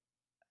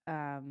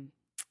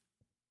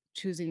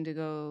 choosing to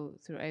go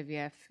through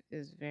IVF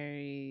is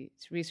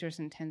it's resource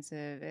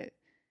intensive. It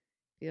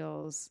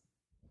feels,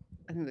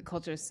 I think the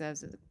culture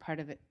says that part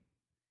of it,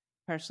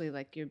 partially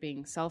like you're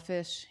being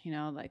selfish,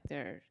 like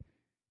they're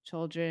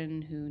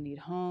children who need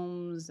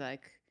homes,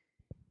 like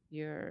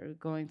you're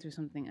going through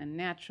something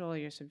unnatural,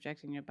 you're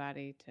subjecting your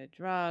body to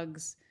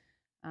drugs.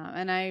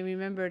 And I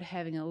remembered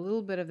having a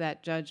little bit of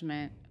that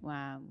judgment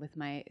with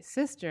my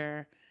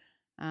sister,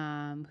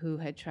 who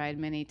had tried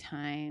many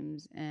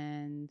times.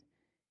 And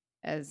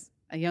as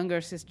a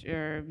younger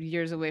sister,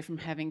 years away from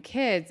having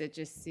kids, it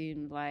just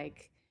seemed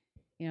like,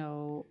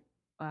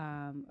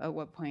 at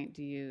what point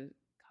do you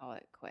call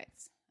it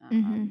quits?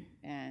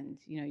 And,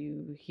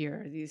 you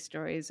hear these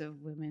stories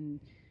of women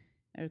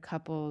or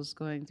couples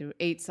going through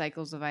 8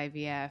 cycles of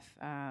IVF,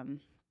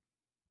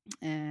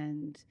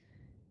 and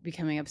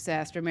becoming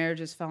obsessed, or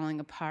marriages falling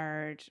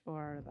apart,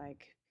 or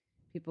like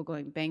people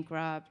going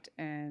bankrupt.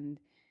 And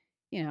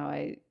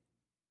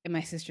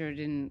my sister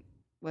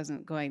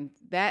wasn't going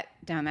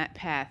down that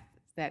path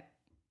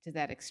to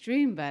that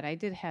extreme, but I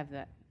did have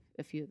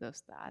a few of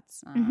those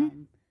thoughts.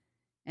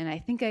 And I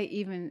think I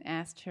even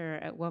asked her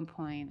at one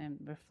point, I'm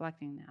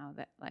reflecting now,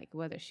 that like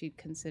whether she'd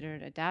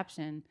considered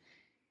adoption.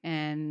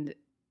 And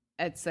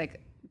it's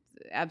like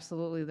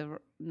absolutely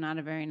not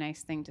a very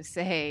nice thing to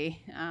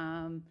say,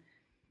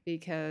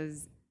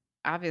 because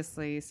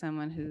obviously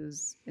someone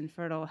who's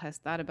infertile has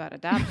thought about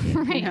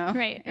adoption.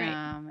 Right.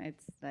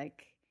 It's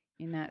like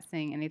you're not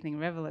saying anything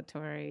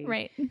revelatory.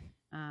 Right.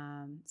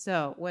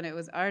 So when it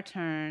was our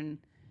turn,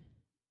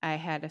 I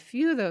had a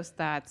few of those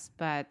thoughts,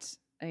 but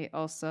I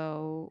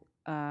also,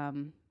 I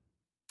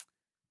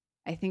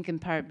think in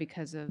part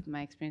because of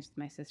my experience with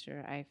my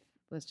sister, I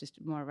was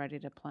just more ready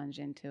to plunge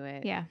into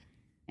it. Yeah.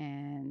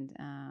 And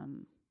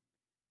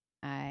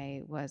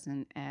I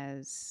wasn't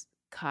as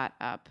caught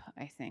up,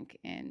 I think,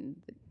 in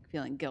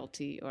feeling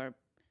guilty or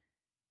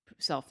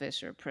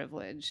selfish or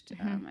privileged.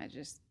 I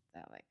just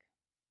thought, like,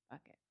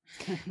 fuck it.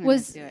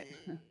 Was do it.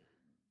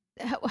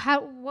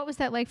 what was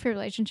that like for your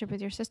relationship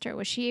with your sister?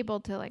 Was she able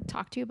to like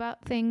talk to you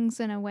about things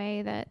in a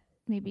way that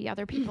maybe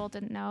other people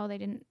didn't know, they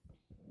didn't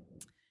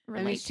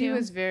relate I mean, she to?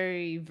 was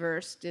very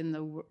versed in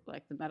the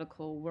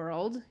medical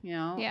world,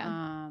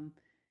 Yeah.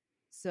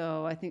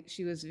 So I think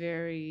she was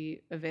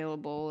very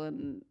available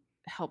and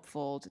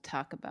helpful to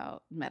talk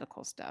about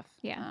medical stuff.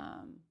 Yeah.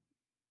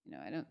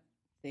 I don't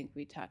think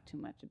we talked too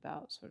much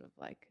about sort of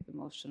like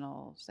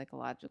emotional,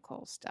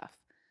 psychological stuff.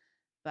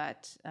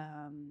 But,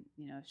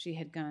 she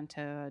had gone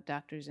to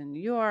doctors in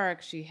New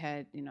York. She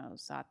had,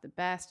 sought the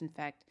best. In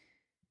fact,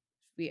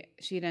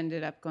 she had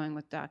ended up going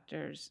with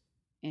doctors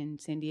in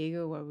San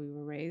Diego, where we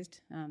were raised.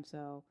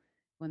 So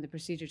when the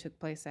procedure took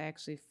place, I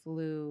actually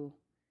flew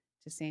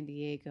to San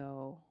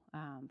Diego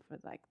for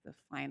like the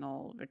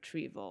final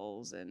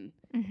retrievals. And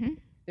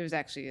there was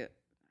actually,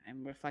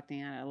 I'm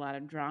reflecting on it, a lot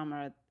of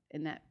drama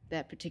in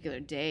that particular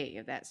day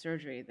of that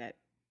surgery,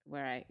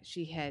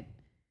 she had,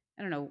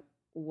 I don't know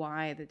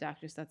why the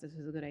doctors thought this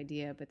was a good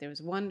idea, but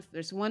there's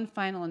one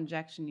final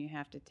injection you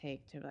have to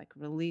take to like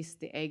release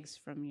the eggs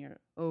from your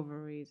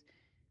ovaries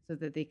so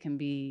that they can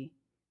be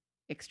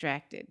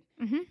extracted.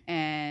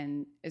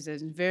 And it's a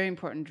very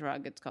important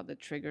drug. It's called the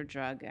trigger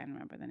drug. I don't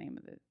remember the name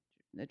of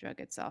the drug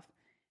itself.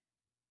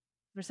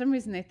 For some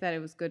reason, they thought it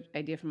was a good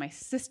idea for my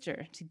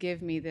sister to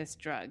give me this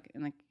drug,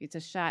 and like it's a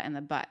shot in the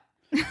butt.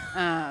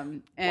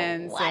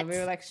 And so we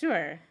were like,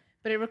 sure,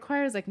 but it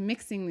requires like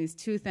mixing these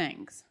two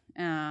things.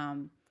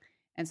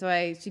 And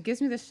so she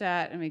gives me the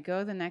shot, and we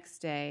go the next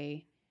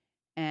day,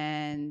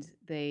 and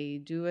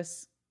they do a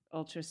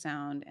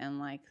ultrasound, and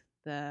like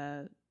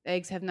the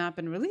eggs have not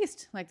been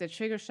released. Like the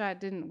trigger shot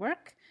didn't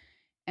work,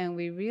 and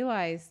we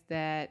realized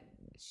that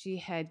she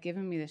had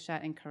given me the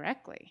shot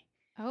incorrectly.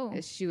 Oh.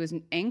 She was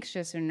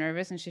anxious or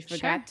nervous, and she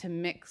forgot to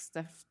mix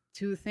the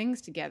two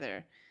things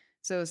together.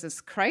 So it was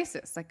this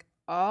crisis. Like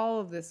all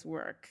of this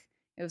work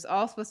It was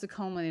all supposed to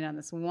culminate on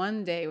this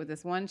one day with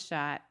this one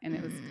shot, and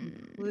it was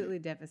completely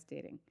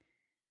devastating.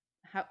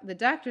 The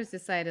doctors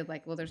decided,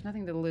 like, well, there's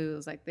nothing to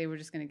lose. Like, they were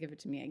just going to give it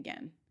to me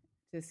again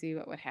to see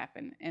what would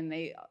happen. And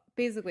they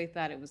basically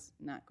thought it was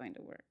not going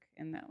to work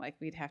and that, like,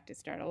 we'd have to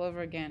start all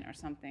over again or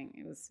something.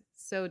 It was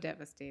so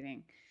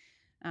devastating.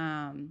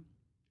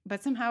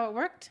 But somehow it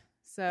worked.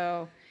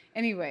 So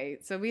anyway,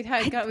 so we'd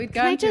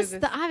gone through this.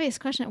 The obvious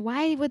question,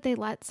 why would they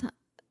let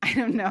I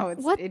don't know.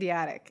 It's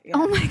idiotic. Yeah.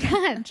 Oh my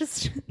God.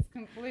 Just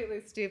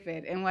completely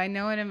stupid. And why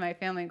no one in my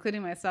family,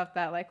 including myself,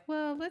 thought like,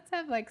 well, let's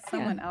have like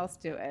someone else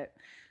do it.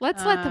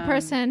 Let's let the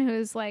person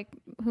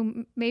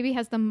who maybe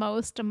has the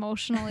most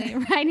emotionally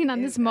riding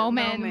on this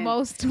moment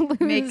most to lose.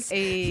 Make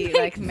a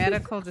like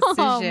medical decision.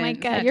 Oh my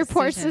God, your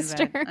poor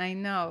sister. I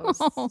know.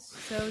 It was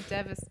so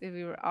devastating.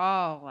 We were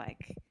all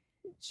like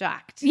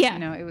shocked. Yeah. You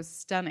know, it was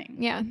stunning.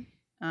 Yeah.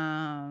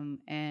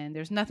 And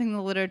there's nothing in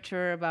the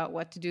literature about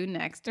what to do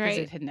next because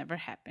it had never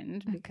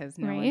happened because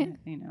no one,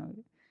 you know,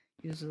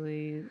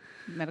 usually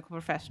medical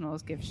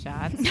professionals give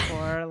shots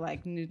or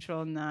like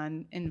neutral,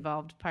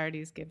 non-involved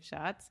parties give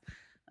shots.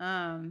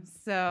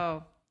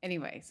 So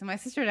anyway, so my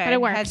sister and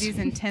I had these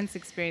intense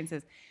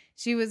experiences.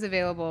 She was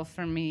available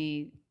for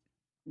me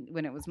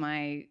when it was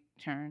my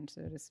turn,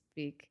 so to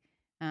speak,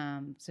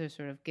 to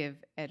sort of give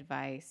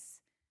advice.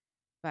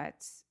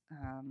 But,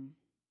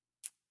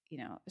 you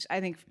know, I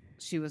think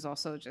she was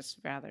also just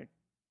rather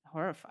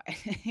horrified,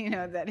 you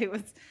know, that it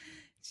was,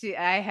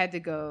 I had to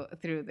go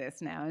through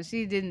this now. And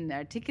she didn't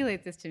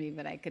articulate this to me,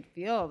 but I could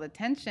feel the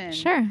tension.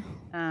 Sure.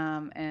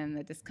 And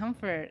the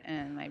discomfort.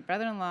 And my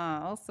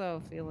brother-in-law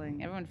also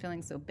everyone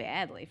feeling so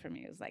badly for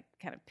me. It was like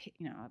kind of,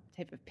 you know, a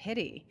type of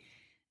pity.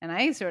 And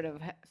I sort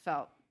of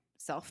felt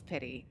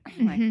self-pity.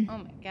 Like, oh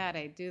my God,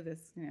 I do this,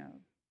 you know,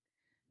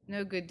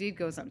 no good deed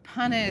goes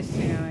unpunished.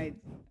 You know, I've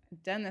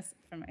done this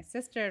for my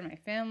sister and my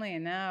family,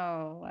 and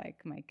now, like,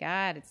 my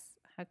God,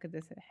 how could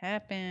this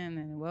happen?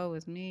 And woe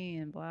is me,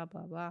 and blah,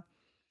 blah, blah.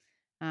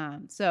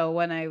 So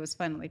when I was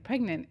finally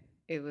pregnant,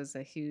 it was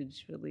a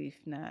huge relief,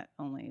 not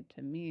only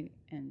to me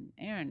and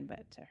Aaron,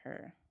 but to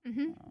her.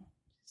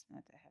 Just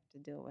not to have to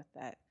deal with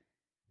that.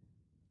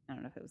 I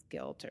don't know if it was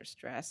guilt or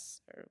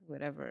stress or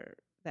whatever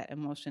that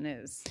emotion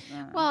is.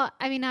 Well,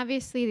 I mean,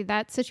 obviously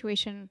that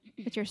situation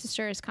with your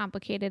sister is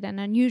complicated and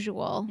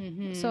unusual.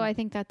 So I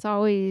think that's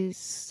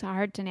always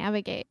hard to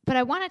navigate. But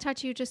I want to talk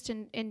to you just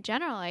in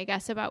general, I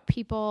guess, about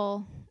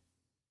people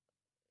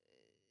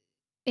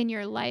in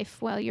your life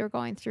while you're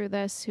going through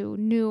this who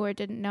knew or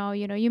didn't know.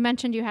 You know, you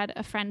mentioned you had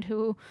a friend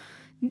who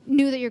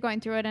knew that you're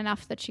going through it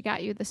enough that she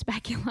got you the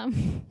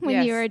speculum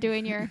when you were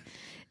doing your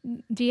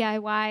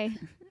DIY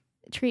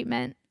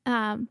treatment.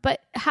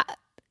 But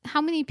how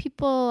many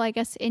people, I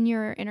guess, in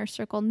your inner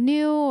circle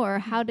knew, or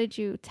how did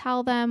you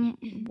tell them?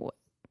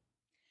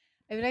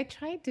 I mean, I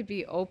tried to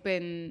be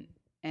open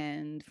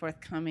and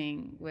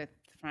forthcoming with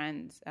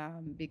friends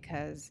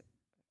because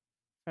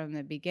from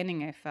the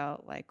beginning, I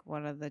felt like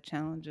one of the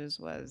challenges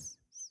was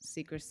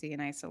secrecy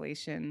and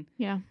isolation.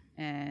 Yeah.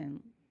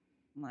 And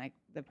like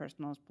the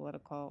personal,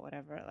 political,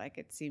 whatever, like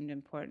it seemed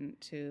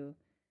important to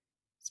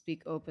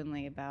speak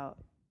openly about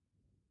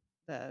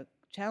the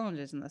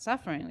challenges and the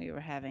suffering we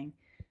were having.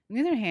 On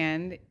the other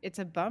hand, it's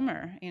a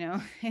bummer, you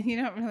know, and you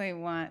don't really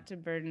want to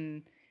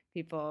burden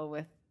people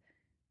with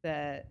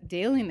the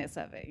dailiness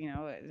of it, you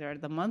know, or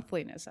the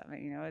monthliness of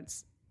it, you know,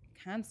 it's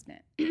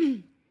constant.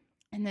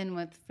 And then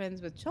with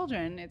friends with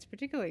children, it's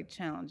particularly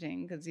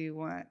challenging because you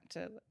want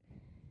to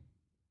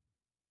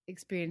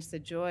experience the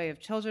joy of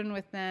children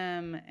with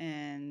them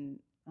and,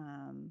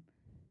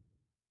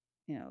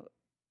 you know,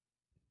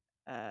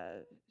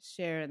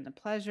 share in the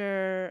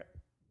pleasure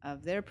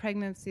of their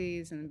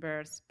pregnancies and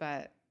births,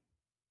 but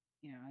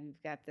you know,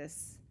 you've got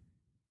this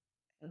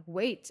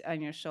weight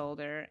on your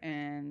shoulder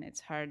and it's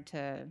hard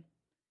to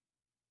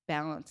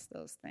balance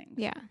those things.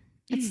 Yeah.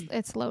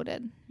 It's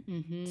loaded.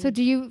 So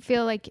do you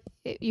feel like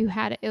you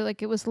had it,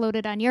 like it was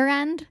loaded on your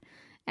end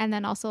and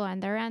then also on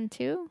their end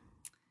too?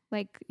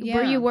 Like,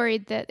 were you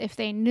worried that if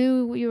they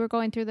knew you were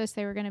going through this,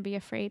 they were going to be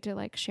afraid to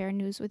like share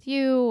news with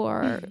you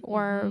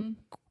or,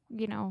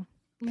 you know?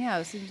 Yeah,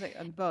 it seems like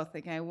on both.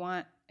 Like I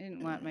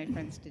didn't want my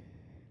friends to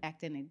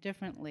act any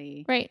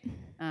differently, right?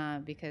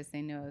 Because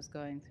they knew I was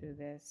going through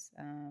this.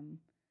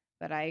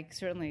 But I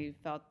certainly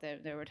felt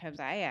that there were times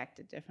I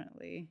acted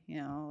differently, you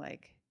know,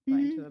 like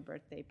going to a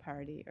birthday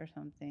party or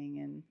something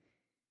and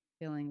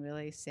feeling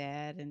really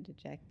sad and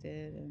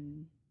dejected.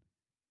 And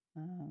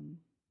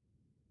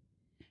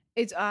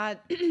it's odd.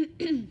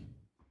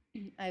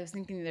 I was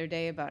thinking the other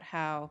day about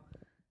how,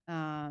 you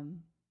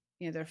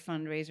know, there are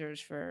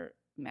fundraisers for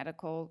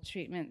medical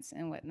treatments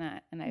and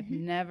whatnot, and I've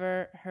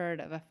never heard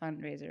of a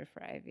fundraiser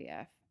for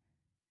IVF,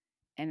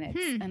 and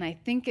and I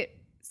think it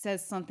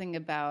says something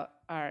about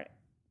our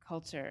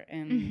culture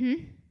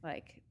and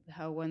like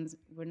how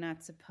we're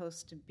not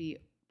supposed to be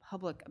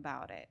public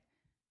about it,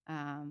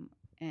 and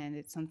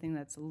it's something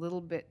that's a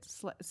little bit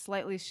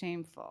slightly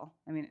shameful.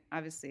 I mean,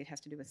 obviously it has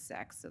to do with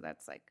sex, so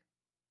that's like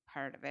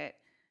part of it,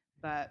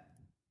 but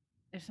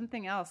there's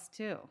something else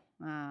too.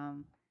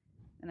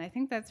 And I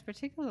think that's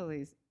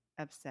particularly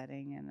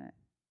upsetting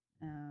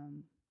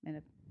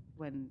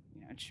when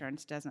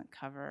insurance doesn't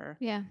cover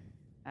Yeah.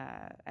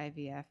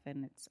 IVF,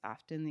 and it's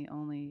often the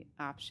only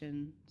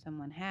option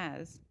someone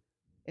has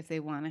if they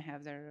want to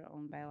have their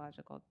own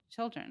biological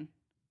children.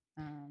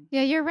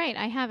 Yeah, you're right.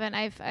 I haven't.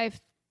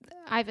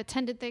 I've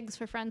attended things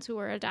for friends who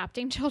were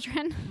adopting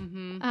children,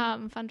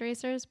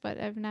 fundraisers, but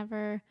I've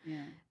never.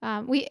 Yeah.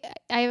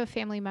 I have a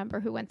family member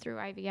who went through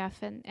IVF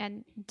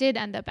and did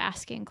end up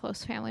asking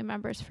close family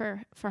members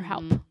for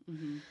help.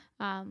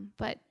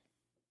 But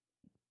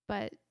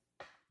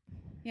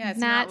yeah, it's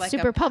not like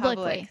super a public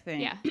publicly.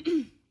 thing. Yeah.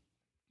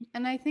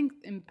 And I think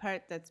in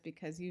part that's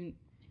because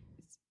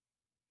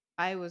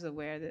I was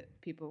aware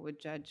that people would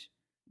judge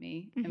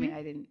me. I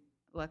mean,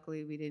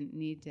 luckily we didn't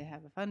need to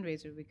have a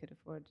fundraiser. We could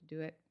afford to do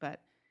it.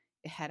 But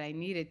had I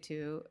needed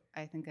to,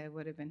 I think I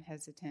would have been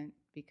hesitant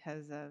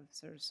because of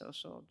sort of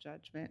social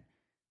judgment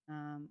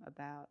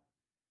about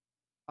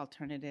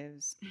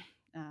alternatives,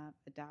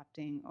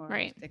 adopting or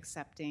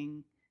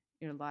accepting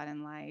your lot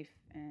in life.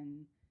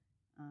 And,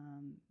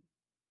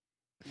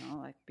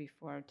 like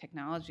before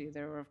technology,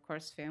 there were, of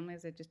course,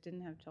 families that just didn't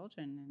have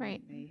children.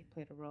 And they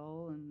played a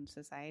role in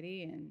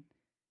society, and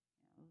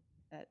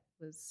that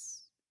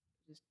was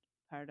just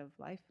part of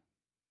life.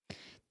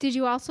 Did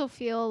you also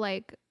feel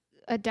like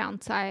a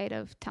downside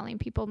of telling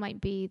people might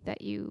be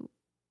that you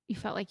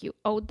felt like you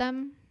owed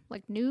them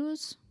like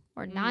news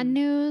or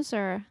non-news,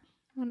 or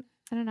I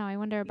don't know. I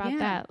wonder about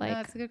that. Like,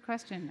 that's a good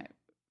question.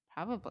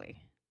 Probably.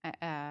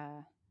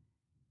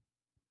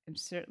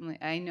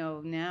 I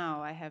know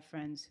now I have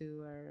friends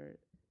who are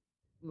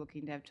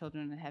looking to have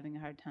children and having a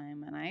hard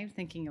time, and I'm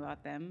thinking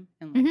about them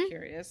and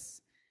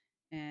curious.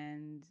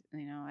 And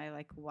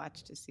I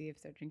watch to see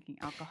if they're drinking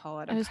alcohol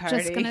at a party. I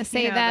was just gonna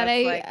say that.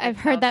 I've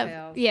heard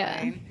that. Yeah.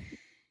 Sign.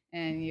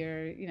 And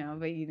you're,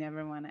 but you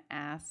never want to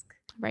ask.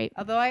 Right.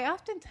 Although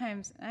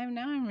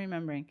I'm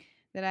remembering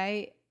that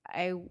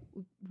I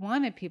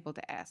wanted people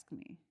to ask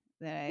me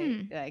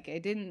that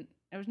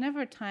there was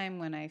never a time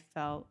when I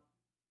felt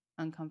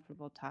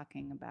uncomfortable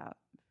talking about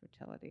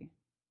fertility.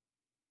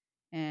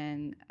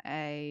 And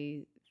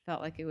I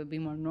felt like it would be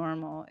more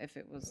normal if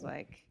it was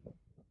like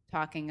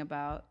talking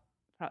about,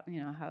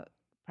 how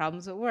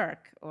problems at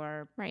work,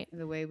 or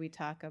the way we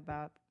talk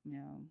about,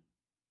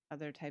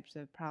 other types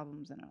of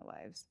problems in our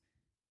lives.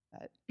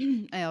 But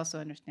I also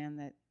understand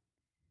that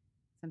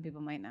some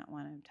people might not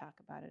want to talk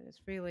about it as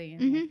freely,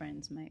 and my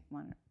friends might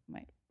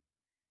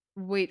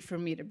wait for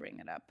me to bring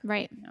it up.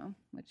 Right.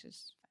 Which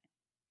is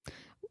fine.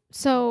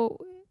 So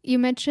you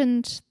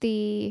mentioned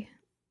the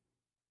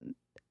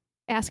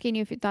asking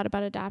you if you thought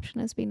about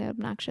adoption as being an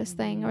obnoxious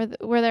thing, or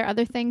were there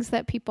other things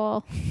that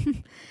people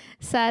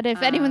said?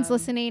 If anyone's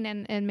listening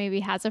and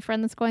maybe has a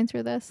friend that's going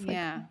through this,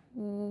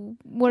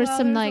 what are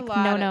some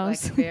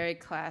no-nos? A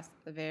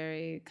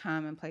very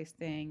commonplace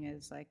thing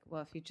is like,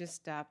 well, if you just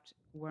stopped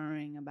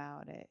worrying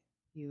about it,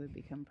 you would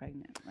become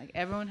pregnant. Like,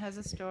 everyone has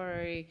a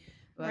story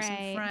about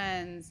some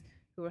friends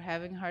who were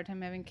having a hard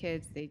time having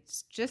kids. They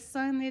just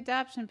signed the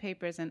adoption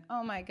papers, and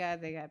oh my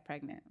God, they got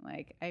pregnant.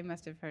 Like, I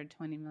must have heard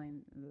 20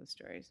 million of those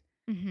stories.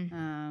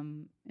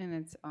 And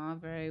it's all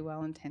very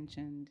well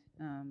intentioned,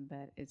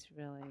 but it's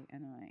really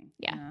annoying.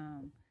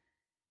 Yeah.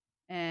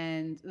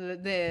 And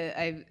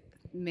I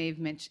may have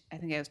mentioned, I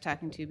think I was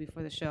talking to you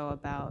before the show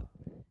about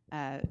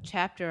a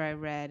chapter I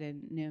read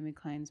in Naomi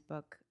Klein's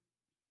book,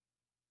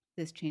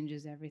 This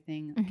Changes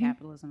Everything,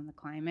 Capitalism and the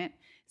Climate.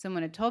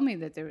 Someone had told me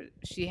that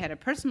she had a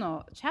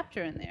personal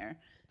chapter in there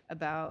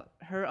about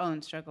her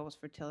own struggle with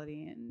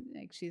fertility, and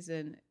like, she's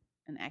an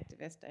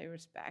activist I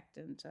respect,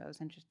 and so I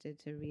was interested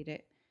to read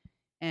it.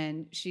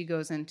 And she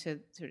goes into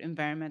sort of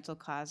environmental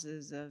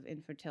causes of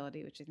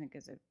infertility, which I think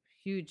is a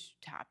huge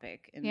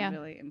topic and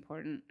really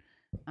important,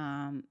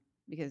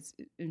 because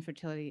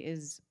infertility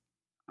is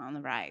on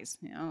the rise,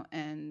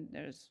 and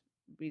there's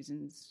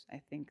reasons I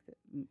think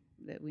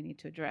that we need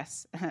to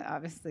address,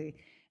 obviously,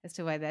 as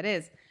to why that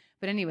is.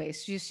 But anyway,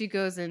 she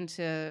goes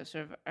into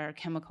sort of our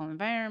chemical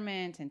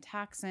environment and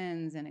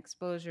toxins and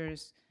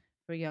exposures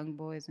for young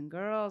boys and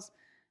girls.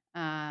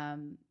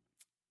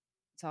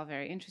 It's all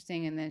very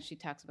interesting. And then she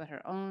talks about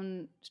her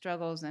own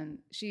struggles, and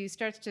she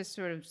starts to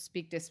sort of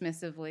speak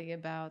dismissively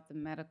about the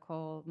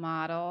medical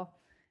model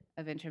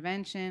of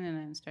intervention. And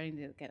I'm starting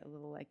to get a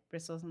little like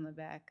bristles on the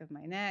back of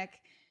my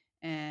neck.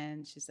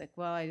 And she's like,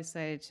 well, I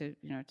decided to,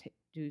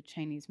 do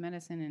Chinese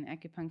medicine and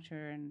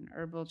acupuncture and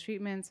herbal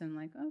treatments. And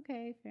like,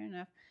 okay, fair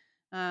enough.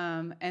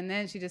 And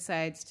then she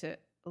decides to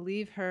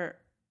leave her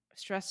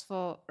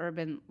stressful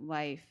urban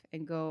life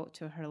and go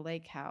to her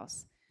lake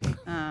house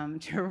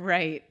to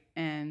write.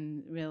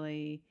 And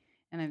really,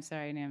 and I'm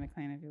sorry, Naomi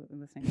Klein, if you're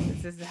listening to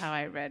this, this is how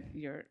I read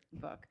your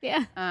book.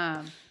 Yeah.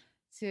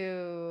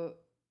 To,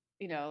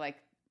 like,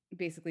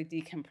 basically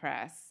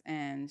decompress,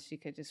 and she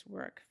could just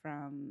work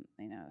from,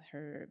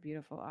 her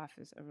beautiful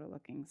office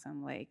overlooking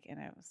some lake. And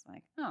I was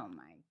like, oh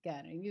my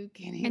God, are you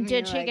kidding me? And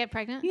did she Like, get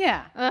pregnant?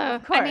 Yeah,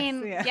 of course. I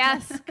mean, yeah.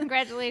 yes,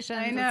 congratulations.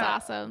 I know. It's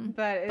awesome.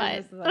 But it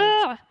was like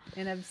ugh.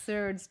 an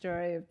absurd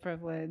story of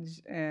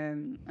privilege.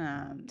 And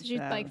Did you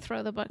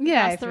throw the book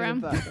yeah, across I the threw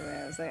room? the book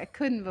away. I was like, I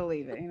couldn't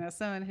believe it.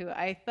 Someone who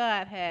I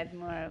thought had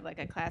more of like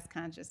a class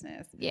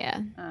consciousness.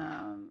 Yeah.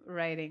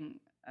 Writing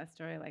a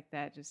story like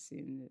that just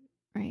seemed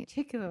Right.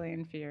 particularly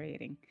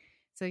infuriating.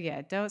 So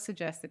yeah, don't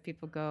suggest that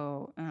people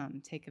go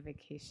take a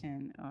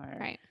vacation or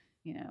Right.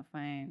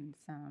 find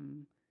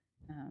some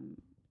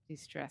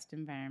de-stressed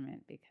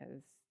environment,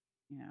 because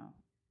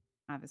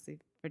obviously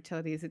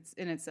fertility is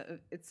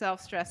itself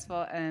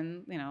stressful,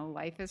 and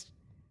life is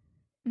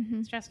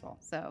stressful.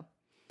 So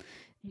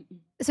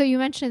you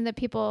mentioned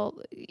that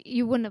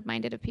you wouldn't have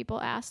minded if people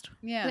asked.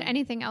 Yeah.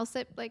 Anything else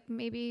that like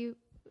maybe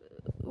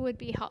would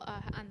be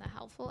on the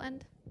helpful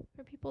end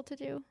for people to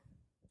do?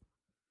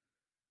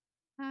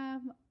 I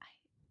don't know.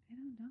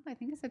 I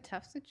think it's a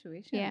tough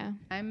situation. Yeah.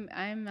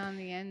 I'm on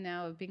the end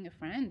now of being a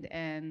friend,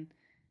 and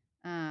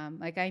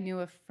like I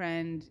knew a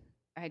friend.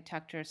 I had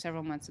talked to her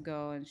several months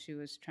ago, and she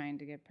was trying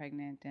to get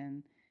pregnant,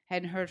 and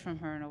hadn't heard from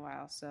her in a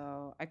while.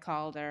 So I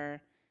called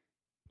her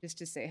just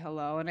to say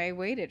hello, and I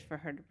waited for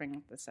her to bring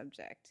up the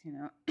subject,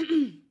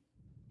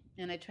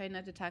 And I tried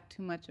not to talk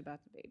too much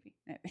about the baby.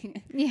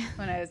 Yeah.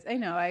 When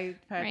I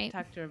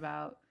talked to her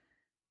about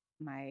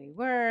my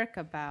work,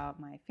 about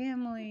my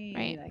family,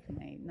 right. like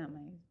not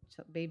my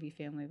baby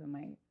family, but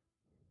my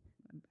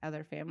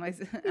other families.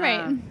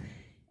 Right.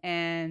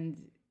 And,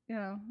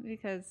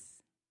 because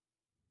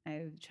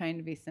I'm trying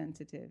to be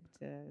sensitive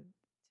to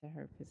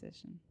her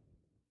position.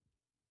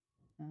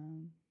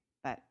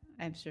 But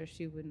I'm sure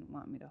she wouldn't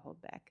want me to hold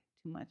back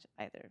too much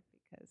either,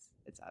 because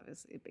it's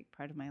obviously a big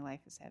part of my life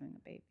is having a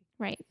baby.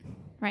 Right.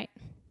 Right.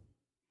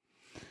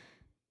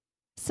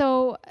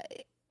 So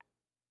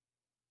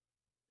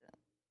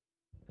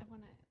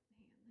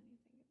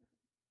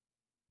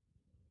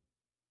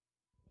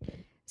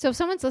So if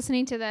someone's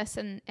listening to this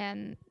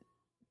and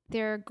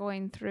they're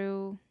going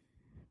through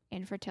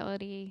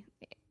infertility,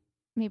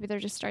 maybe they're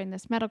just starting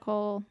this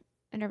medical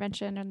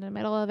intervention in the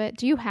middle of it,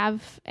 do you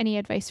have any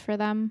advice for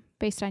them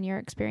based on your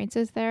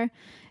experiences there?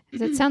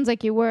 Because it sounds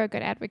like you were a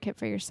good advocate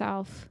for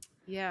yourself.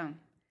 Yeah.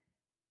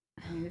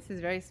 I mean, this is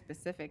very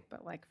specific,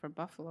 but like for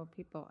Buffalo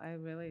people, I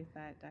really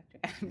thought Dr.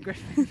 Adam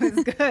Griffin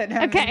was good.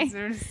 Okay.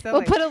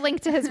 We'll put a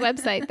link to his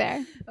website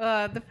there.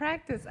 The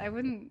practice,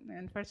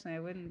 unfortunately, I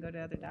wouldn't go to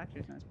other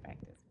doctors in his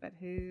practice, but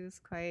he was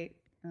quite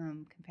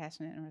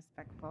compassionate and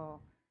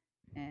respectful.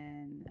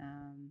 And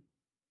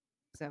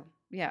so,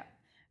 yeah,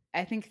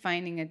 I think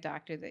finding a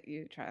doctor that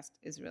you trust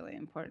is really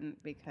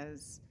important,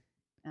 because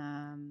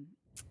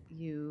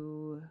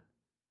you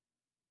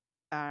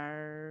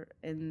are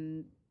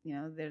in...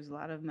 there's a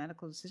lot of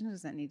medical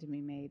decisions that need to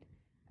be made.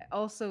 I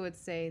also would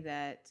say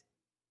that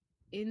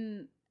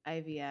in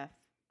IVF,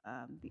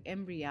 the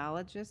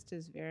embryologist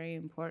is very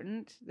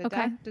important.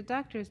 The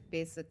doctor is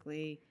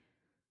basically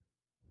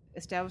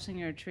establishing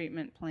your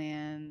treatment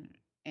plan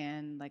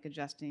and like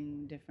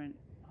adjusting different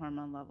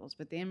hormone levels.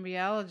 But the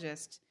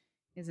embryologist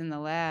is in the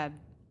lab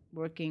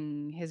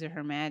working his or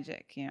her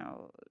magic,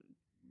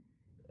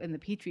 in the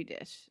petri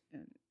dish.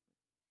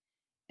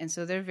 And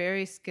so they're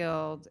very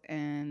skilled,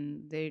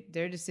 and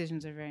their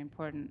decisions are very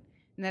important.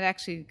 And that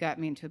actually got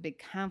me into a big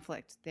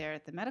conflict there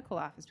at the medical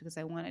office, because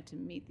I wanted to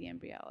meet the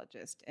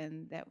embryologist,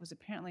 and that was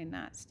apparently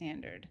not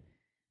standard.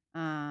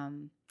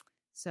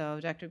 So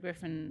Dr.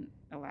 Griffin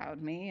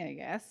allowed me, I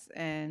guess,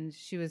 and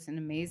she was an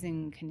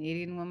amazing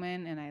Canadian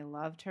woman, and I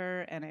loved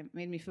her, and it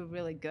made me feel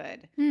really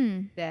good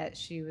that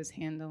she was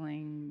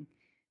handling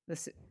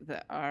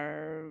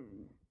our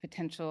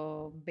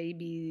potential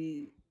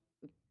baby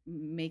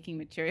making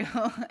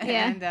material.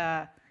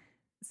 And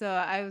so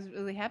I was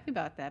really happy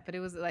about that, but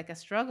it was like a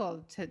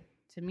struggle to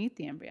meet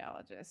the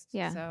embryologist.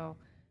 So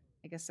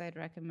I guess I'd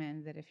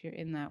recommend that if you're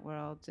in that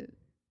world, to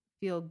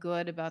feel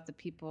good about the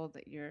people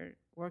that you're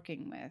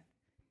working with,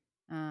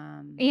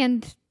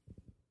 and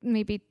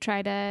maybe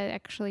try to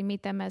actually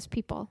meet them as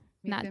people,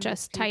 not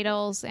just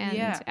titles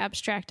and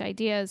abstract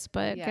ideas,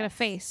 but get a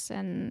face,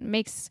 and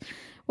makes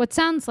what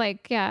sounds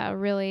like a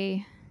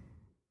really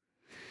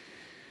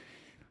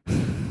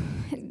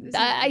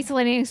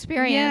isolating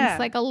experience,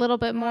 like a little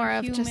bit more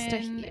of just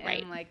and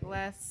like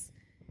less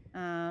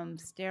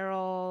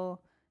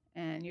sterile.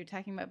 And you're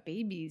talking about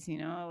babies, and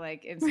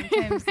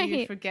sometimes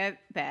you forget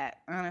that,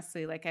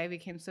 honestly. Like, I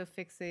became so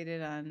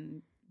fixated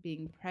on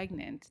being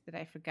pregnant that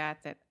I forgot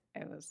that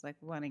I was like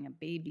wanting a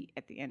baby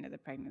at the end of the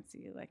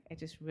pregnancy. Like, I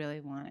just really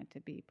wanted to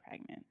be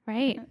pregnant.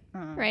 Right.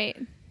 Right.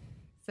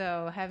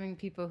 So having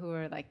people who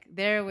are like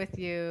there with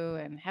you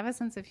and have a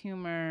sense of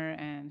humor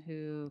and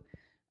who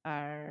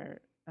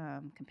are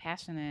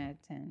compassionate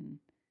and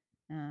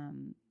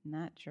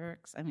not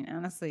jerks. I mean,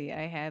 honestly,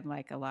 I had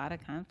like a lot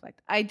of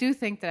conflict. I do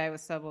think that I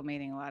was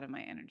sublimating a lot of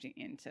my energy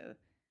into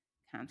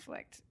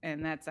conflict,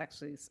 and that's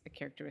actually a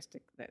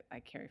characteristic that I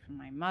carry from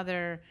my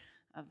mother,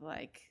 of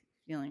like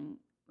feeling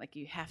like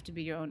you have to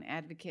be your own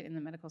advocate in the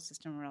medical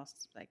system or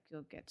else like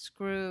you'll get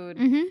screwed.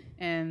 Mm-hmm.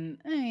 And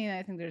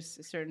I think there's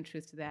a certain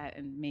truth to that,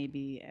 and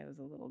maybe I was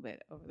a little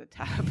bit over the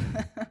top.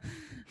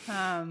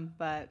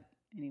 But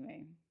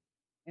anyway,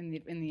 in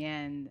the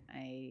end,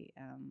 I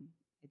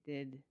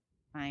did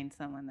find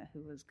someone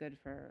who was good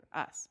for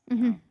us,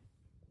 Mm-hmm.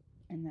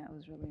 and that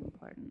was really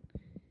important.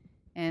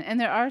 And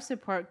there are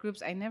support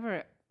groups. I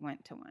never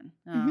went to one,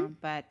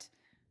 but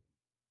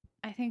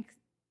I think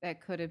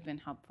that could have been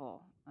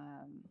helpful.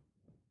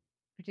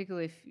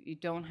 Particularly if you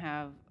don't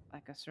have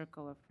like a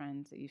circle of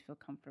friends that you feel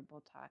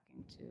comfortable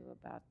talking to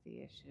about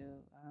the issue.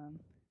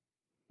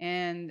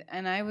 And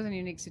I was in a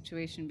unique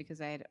situation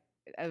because I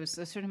was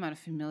a certain amount of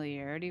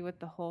familiarity with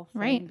the whole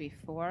thing Right.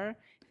 before.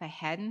 If I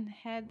hadn't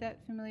had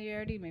that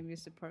familiarity, maybe a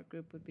support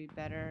group would be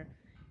better.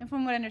 And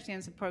from what I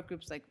understand, support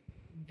groups like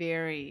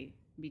vary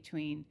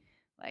between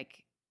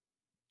like,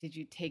 did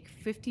you take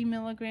 50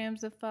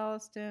 milligrams of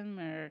Follistim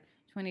or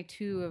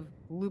 22 of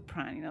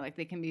Lupron? Like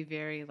they can be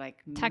very like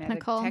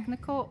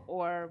technical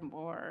or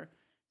more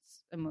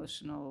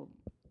emotional,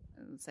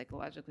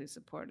 psychologically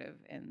supportive,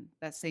 and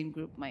that same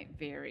group might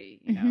vary,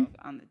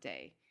 on the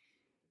day.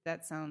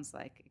 That sounds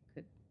like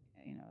it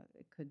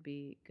could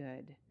be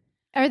good.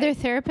 Are there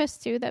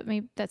therapists too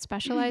that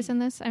specialize in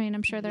this? I mean,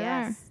 I'm sure there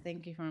are. Yes,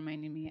 thank you for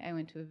reminding me. I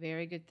went to a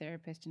very good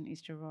therapist in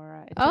East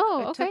Aurora. It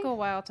took a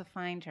while to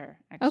find her,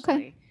 actually.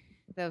 Okay.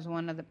 That was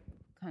one of the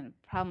kind of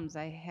problems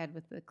I had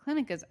with the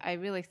clinic is I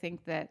really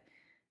think that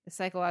the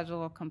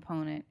psychological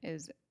component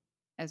is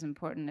as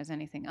important as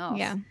anything else.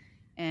 Yeah.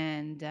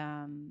 And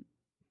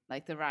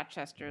like the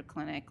Rochester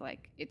clinic,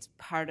 like it's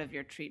part of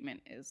your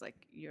treatment is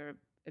like your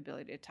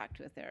ability to talk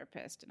to a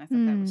therapist. And I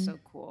thought that was so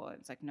cool.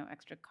 It's like no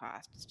extra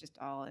cost. It's just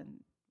all in,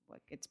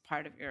 like it's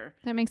part of your...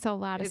 That makes a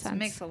lot of sense. It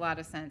makes a lot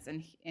of sense.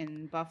 And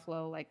in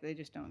Buffalo, like they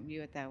just don't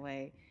view it that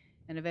way.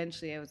 And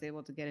eventually I was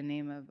able to get a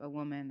name of a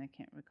woman, I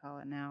can't recall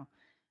it now,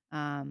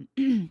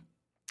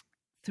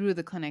 through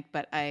the clinic,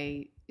 but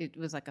it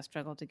was like a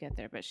struggle to get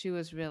there. But she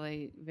was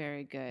really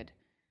very good.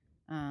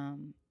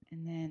 And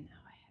then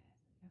I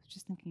was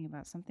just thinking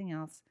about something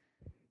else.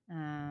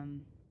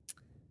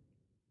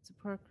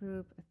 Support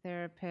group, a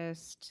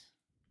therapist.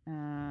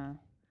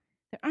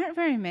 There aren't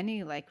very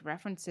many like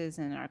references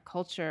in our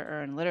culture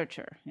or in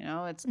literature.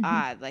 It's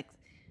odd. Like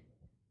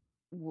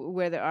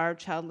where there are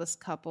childless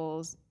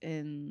couples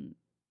in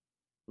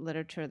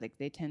literature, like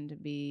they tend to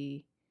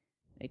be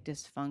like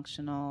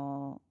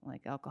dysfunctional,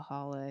 like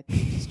alcoholic,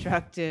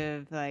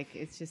 destructive. Like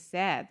it's just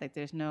sad. Like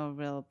there's no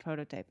real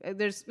prototype.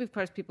 There's of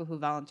course people who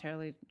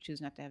voluntarily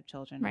choose not to have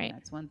children. Right. And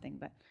that's one thing,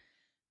 but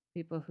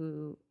people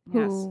who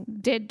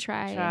did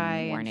try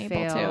and weren't able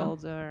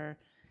failed, to. Or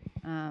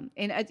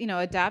and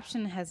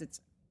adoption has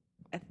its.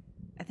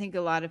 I think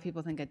a lot of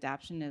people think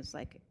adoption is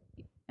like,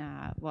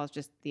 it's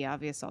just the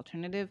obvious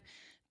alternative,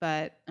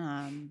 but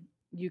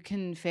you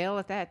can fail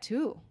at that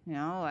too.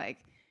 Like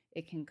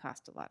it can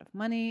cost a lot of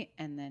money,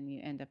 and then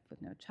you end up with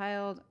no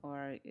child,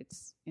 or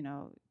it's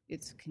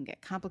it can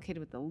get complicated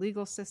with the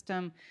legal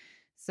system.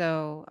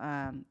 So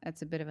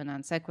that's a bit of a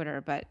non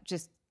sequitur, but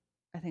just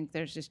I think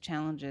there's just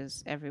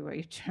challenges everywhere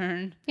you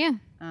turn. Yeah.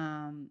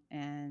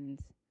 And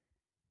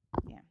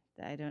yeah,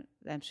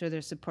 I'm sure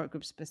there's support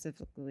groups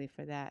specifically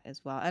for that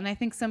as well. And I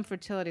think some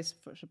fertility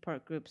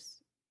support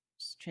groups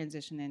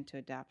transition into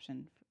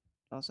adoption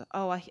also.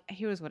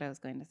 Here was what I was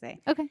going to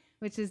say. Okay.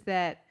 Which is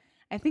that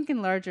I think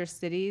in larger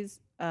cities,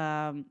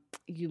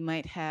 you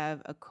might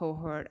have a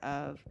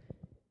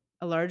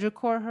larger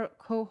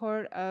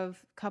cohort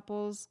of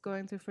couples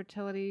going through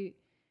fertility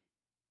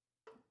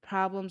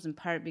problems, in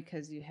part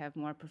because you have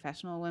more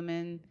professional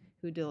women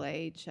who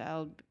delay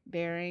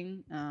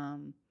childbearing.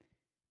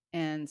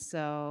 And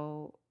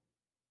so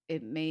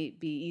it may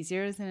be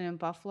easier than in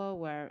Buffalo,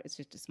 where it's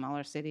just a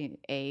smaller city,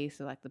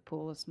 so like the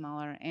pool is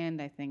smaller.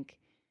 And I think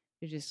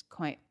there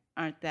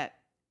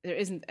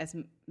isn't as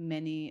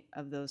many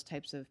of those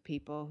types of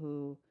people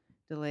who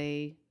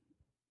delay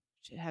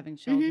having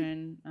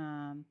children,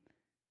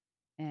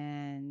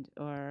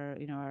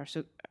 or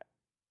so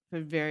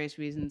for various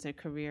reasons, their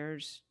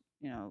careers,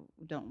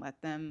 don't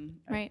let them.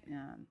 Right.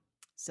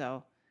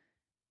 So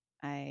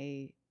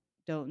I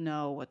don't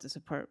know what the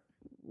support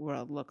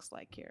world looks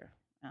like here,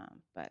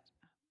 but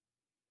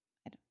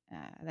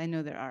I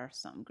know there are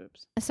some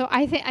groups. So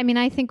I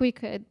think we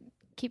could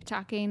keep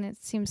talking.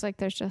 It seems like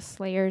there's just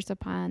layers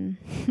upon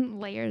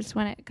layers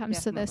when it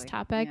comes to this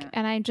topic. Yeah.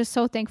 And I'm just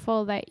so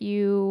thankful that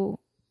you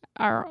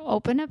are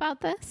open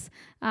about this.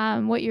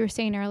 What you were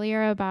saying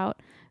earlier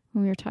about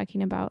when we were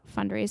talking about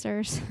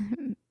fundraisers,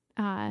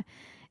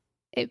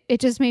 it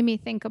just made me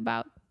think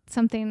about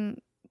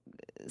something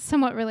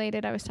somewhat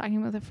related. I was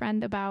talking with a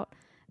friend about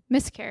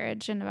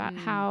miscarriage and about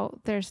how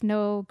there's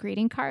no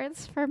greeting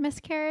cards for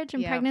miscarriage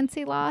and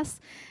pregnancy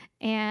loss.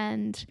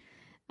 And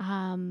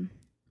it's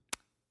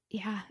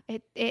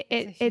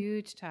a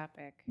huge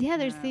topic. Yeah,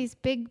 there's these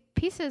big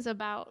pieces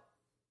about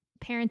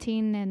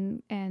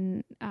parenting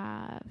and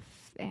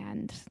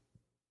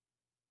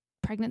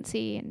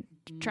pregnancy and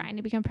trying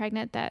to become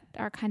pregnant that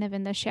are kind of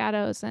in the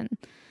shadows, and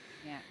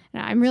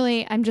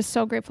I'm just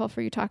so grateful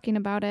for you talking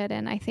about it.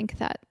 And I think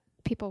that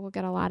people will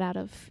get a lot out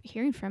of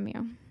hearing from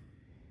you.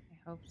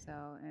 I hope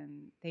so.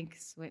 And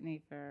thanks,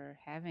 Whitney, for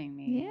having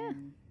me. Yeah.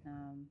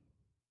 And,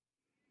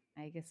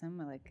 I guess I'm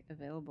like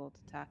available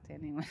to talk to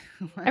anyone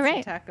who wants All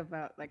right. to talk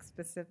about like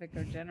specific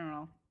or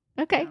general.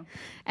 Okay. You know.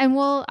 And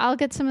I'll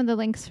get some of the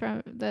links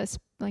from this,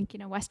 like,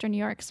 Western New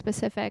York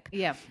specific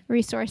Yeah.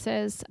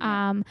 resources.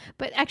 Yeah.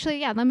 But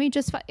actually, let me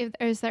just,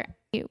 is there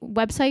any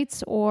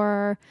websites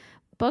or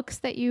books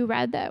that you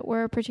read that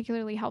were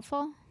particularly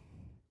helpful?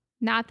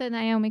 Not the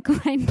Naomi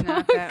Klein book.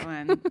 Not that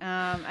one.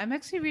 I'm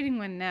actually reading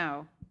one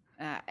now.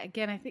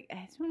 Again,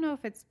 I don't know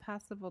if it's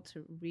possible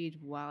to read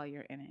while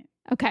you're in it.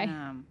 Okay.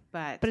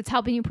 But it's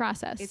helping you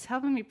process. It's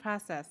helping me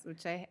process,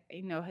 which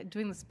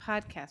doing this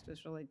podcast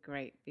was really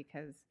great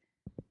because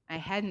I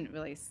hadn't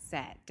really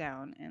sat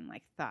down and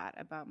like thought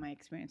about my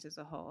experience as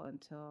a whole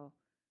until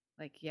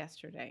like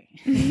yesterday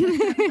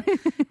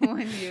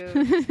when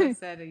you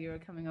said you were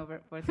coming over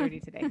at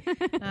 4:30 today.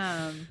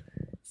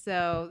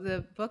 So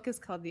the book is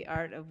called The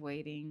Art of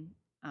Waiting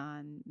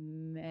on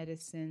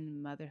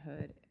Medicine,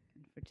 Motherhood,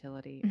 and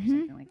Fertility, or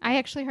something like that. I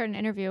actually heard an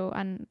interview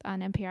on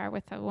NPR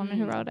with a woman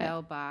who wrote Belle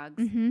it.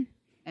 Boggs.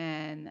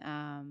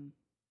 And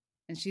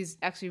she's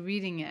actually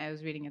reading it. I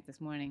was reading it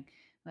this morning,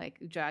 like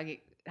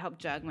helped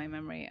jog my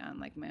memory on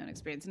like my own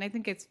experience. And I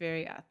think it's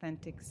very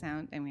authentic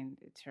sound. I mean,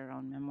 it's her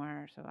own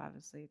memoir, so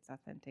obviously it's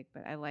authentic,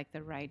 but I like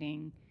the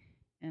writing.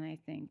 And I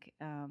think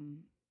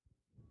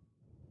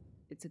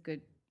it's a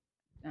good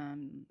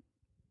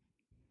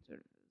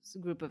sort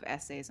of group of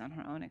essays on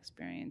her own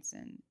experience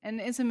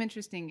and some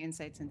interesting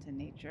insights into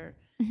nature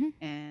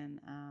and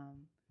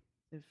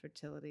the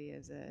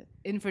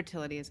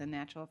infertility is a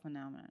natural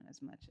phenomenon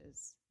as much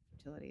as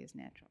fertility is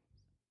natural.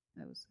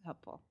 That was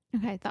helpful.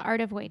 Okay, The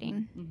Art of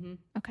Waiting. Mm-hmm.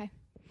 Okay.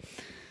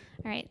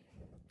 All right.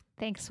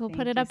 Thanks. We'll Thank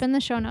put it you. up in the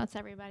show notes,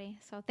 everybody.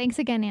 So thanks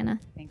again, Anna.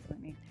 Thanks,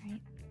 Whitney. All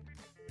right.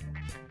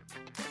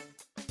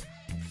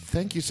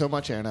 Thank you so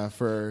much, Anna,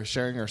 for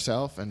sharing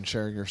yourself and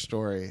sharing your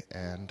story,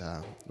 and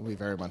we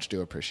very much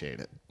do appreciate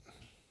it.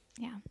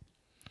 Yeah.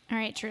 All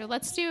right, Drew.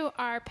 Let's do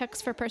our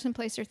picks for person,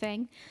 place, or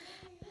thing.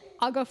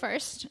 I'll go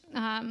first.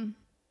 I'm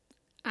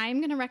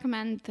going to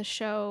recommend the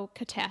show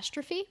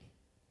Catastrophe.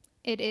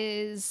 It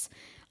is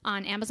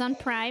on Amazon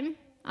Prime.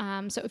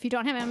 So if you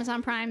don't have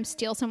Amazon Prime,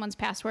 steal someone's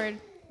password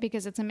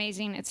because it's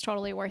amazing. It's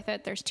totally worth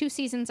it. There's 2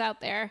 seasons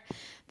out there.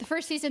 The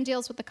first season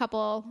deals with the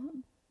couple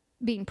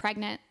being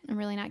pregnant and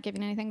really not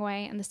giving anything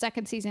away. And the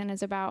second season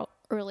is about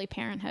early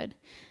parenthood.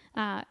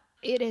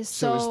 It is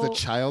So is the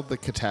child the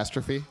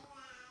catastrophe?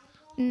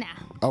 Nah.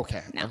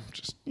 Okay. No. I'm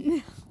just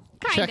Kind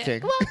checking.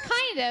 of. Well,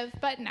 kind of,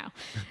 but no.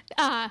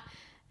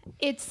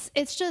 It's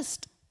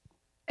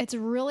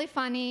really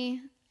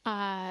funny.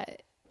 And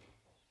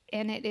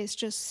it is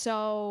just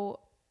so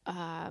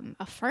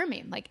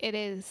affirming. Like it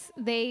is,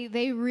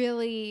 they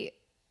really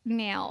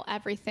nail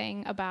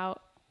everything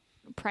about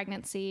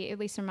pregnancy, at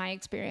least in my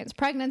experience,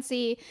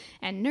 pregnancy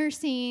and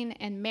nursing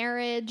and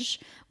marriage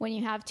when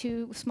you have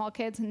 2 small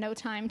kids and no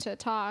time to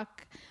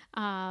talk.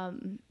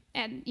 And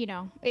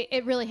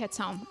it really hits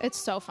home. It's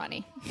so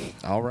funny.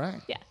 all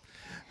right. Yeah.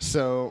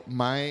 So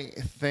my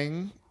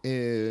thing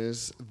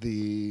is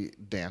the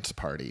dance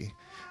party.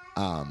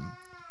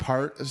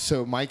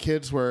 So my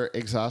kids were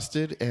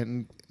exhausted,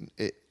 and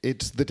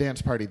it's the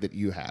dance party that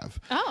you have.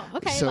 Oh,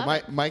 okay. So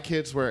love my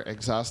kids were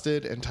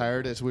exhausted and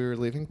tired as we were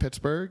leaving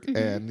Pittsburgh,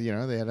 and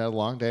they had a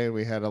long day.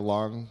 We had a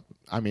long,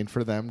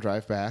 for them,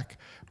 drive back,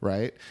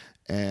 right?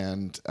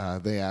 And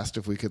they asked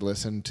if we could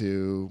listen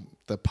to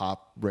the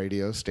pop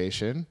radio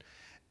station.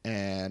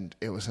 And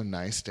it was a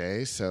nice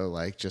day, so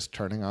like just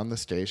turning on the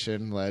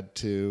station led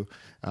to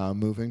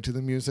moving to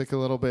the music a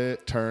little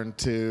bit, turned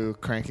to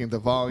cranking the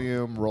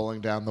volume,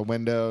 rolling down the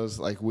windows.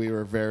 Like we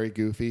were very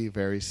goofy,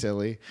 very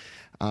silly.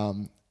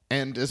 And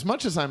as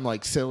much as I'm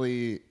like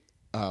silly,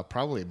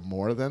 probably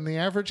more than the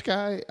average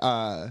guy,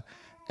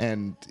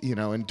 and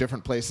in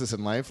different places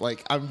in life,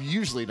 like I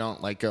usually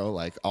don't like go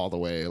like all the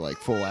way like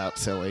full out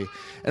silly,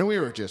 and we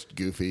were just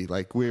goofy.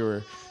 Like we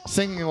were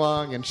singing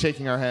along and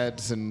shaking our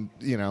heads and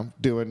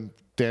doing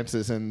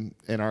dances in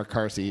our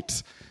car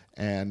seats,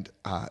 and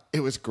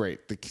it was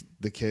great.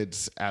 The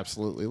kids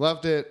absolutely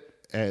loved it.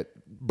 It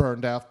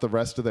burned out the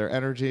rest of their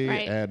energy,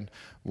 Right. and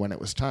when it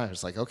was time,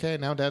 it's like, okay,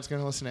 now Dad's going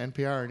to listen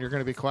to NPR, and you're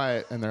going to be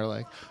quiet. And they're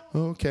like,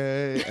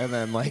 okay, and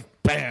then like,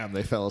 bam,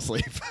 they fell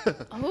asleep.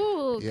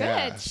 Oh,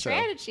 Yeah, good so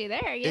strategy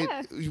there.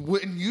 Yeah.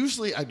 And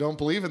usually I don't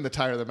believe in the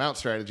tire them out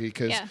strategy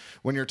because Yeah.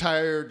 when you're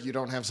tired, you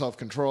don't have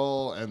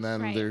self-control, and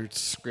then Right. there's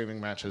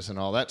screaming matches and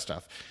all that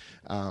stuff.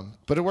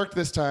 But it worked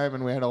this time,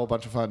 and we had a whole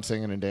bunch of fun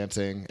singing and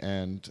dancing.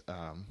 And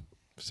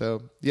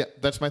so, yeah,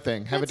 that's my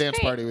thing. Have That's a dance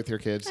great. party with your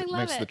kids. I It love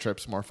makes the it.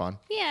 trips more fun.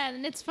 Yeah,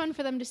 and it's fun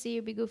for them to see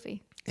you be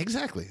goofy.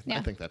 Exactly. Yeah.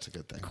 I think that's a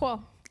good thing.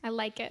 Cool. I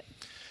like it.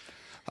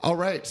 All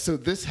right, so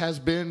this has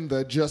been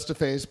the Just a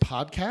Phase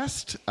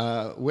podcast.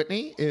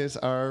 Whitney is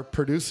our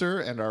producer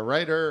and our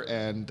writer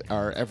and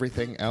our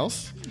everything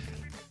else.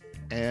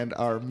 And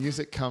our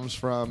music comes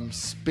from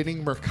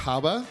Spinning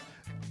Merkaba.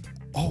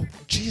 Oh,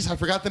 geez, I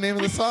forgot the name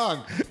of the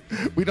song.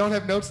 We don't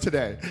have notes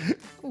today.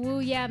 Woo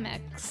Yeah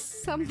Mix.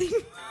 Something.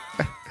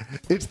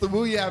 It's the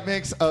Woo Yeah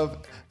mix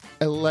of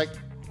electronica.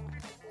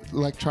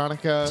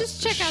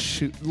 Just check out.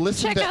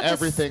 Listen check to out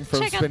everything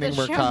from check out Spinning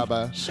the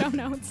Merkaba. Show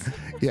notes.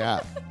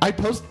 Yeah, I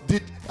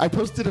posted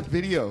a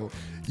video.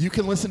 You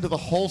can listen to the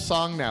whole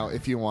song now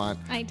if you want.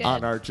 I did.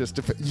 On our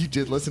you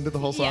did listen to the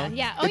whole song?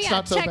 Yeah. Oh, it's yeah.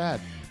 not so bad.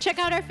 Check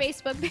out our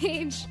Facebook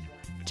page,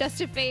 Just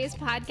a Phase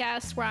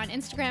Podcast. We're on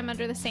Instagram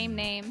under the same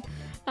name.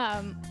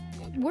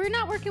 We're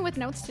not working with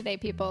notes today,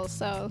 people,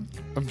 so.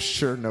 I'm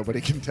sure nobody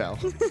can tell.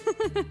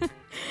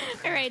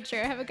 All right,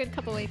 sure. Have a good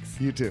couple weeks.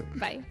 You too.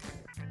 Bye.